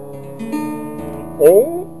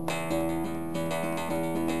 or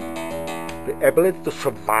the ability to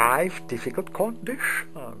survive difficult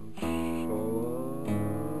conditions.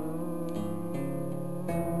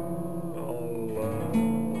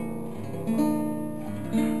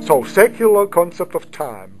 So, secular concept of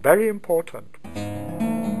time, very important,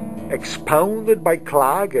 expounded by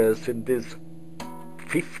Klages in this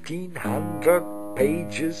 1500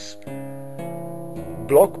 pages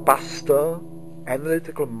blockbuster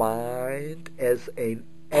analytical mind as an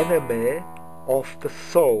enemy of the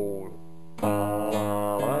soul.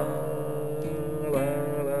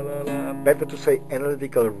 Better to say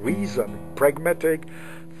analytical reason, pragmatic,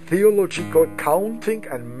 theological counting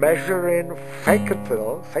and measuring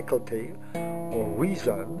faculty or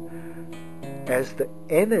reason as the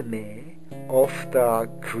enemy of the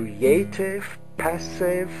creative,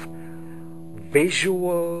 passive,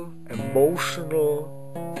 visual, emotional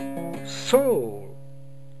soul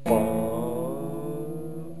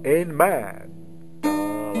in man.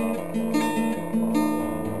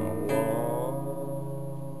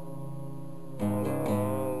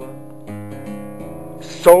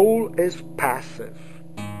 Soul is passive.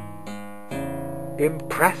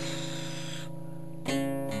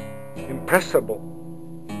 impressible.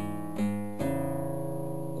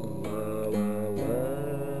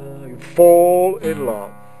 You fall in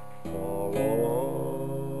love.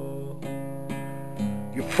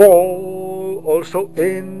 You fall also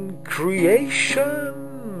in creation.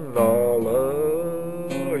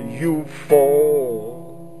 You fall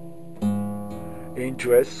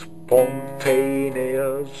into a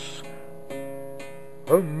spontaneous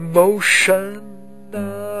emotion.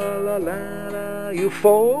 You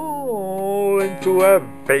fall into a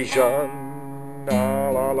vision.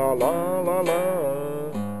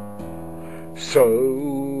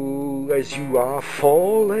 So as you are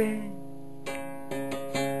falling,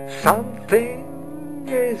 something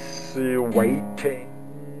is waiting.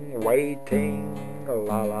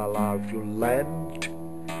 You land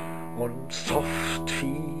on soft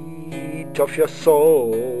feet of your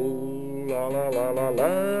soul.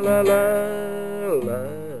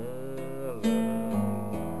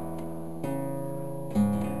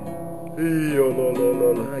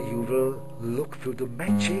 You will look through the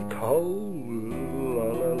magic hole.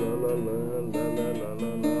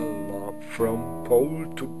 From pole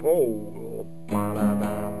to pole.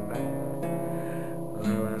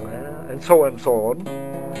 And so on.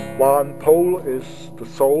 One pole is the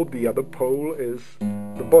soul, the other pole is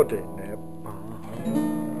the body.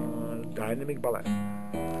 Dynamic balance.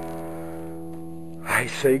 I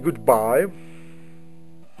say goodbye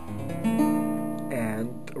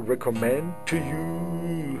and recommend to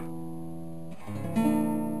you,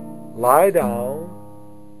 lie down,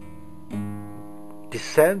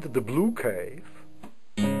 descend to the blue cave,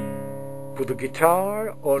 put the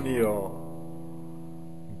guitar on your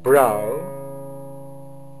brow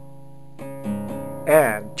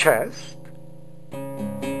and chest,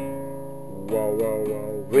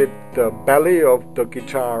 with the belly of the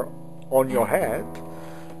guitar on your head,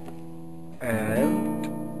 and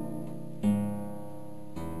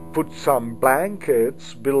put some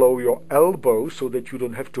blankets below your elbows so that you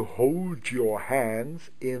don't have to hold your hands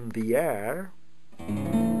in the air,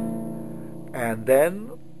 and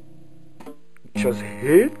then just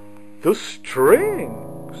hit the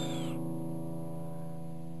strings,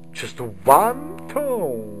 just one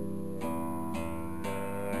tone,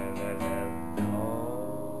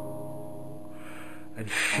 and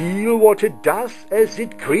feel what it does as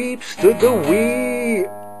it creeps to the wee,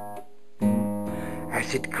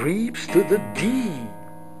 as it creeps to the deep.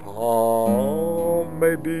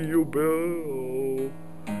 Maybe you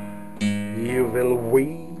will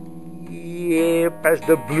weep as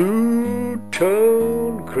the blue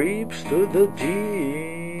tone creeps to the D,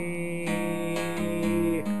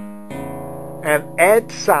 and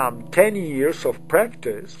add some 10 years of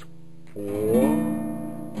practice,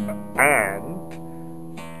 and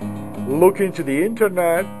look into the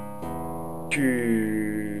internet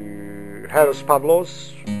to Harris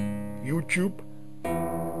Pavlov's YouTube,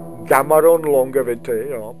 Gamaron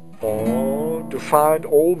longevity, or to find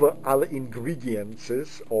all the other ingredients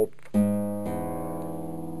of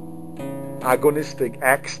agonistic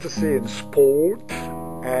ecstasy in sport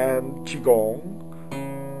and qigong,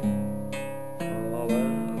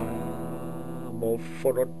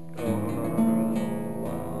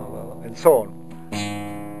 and so on.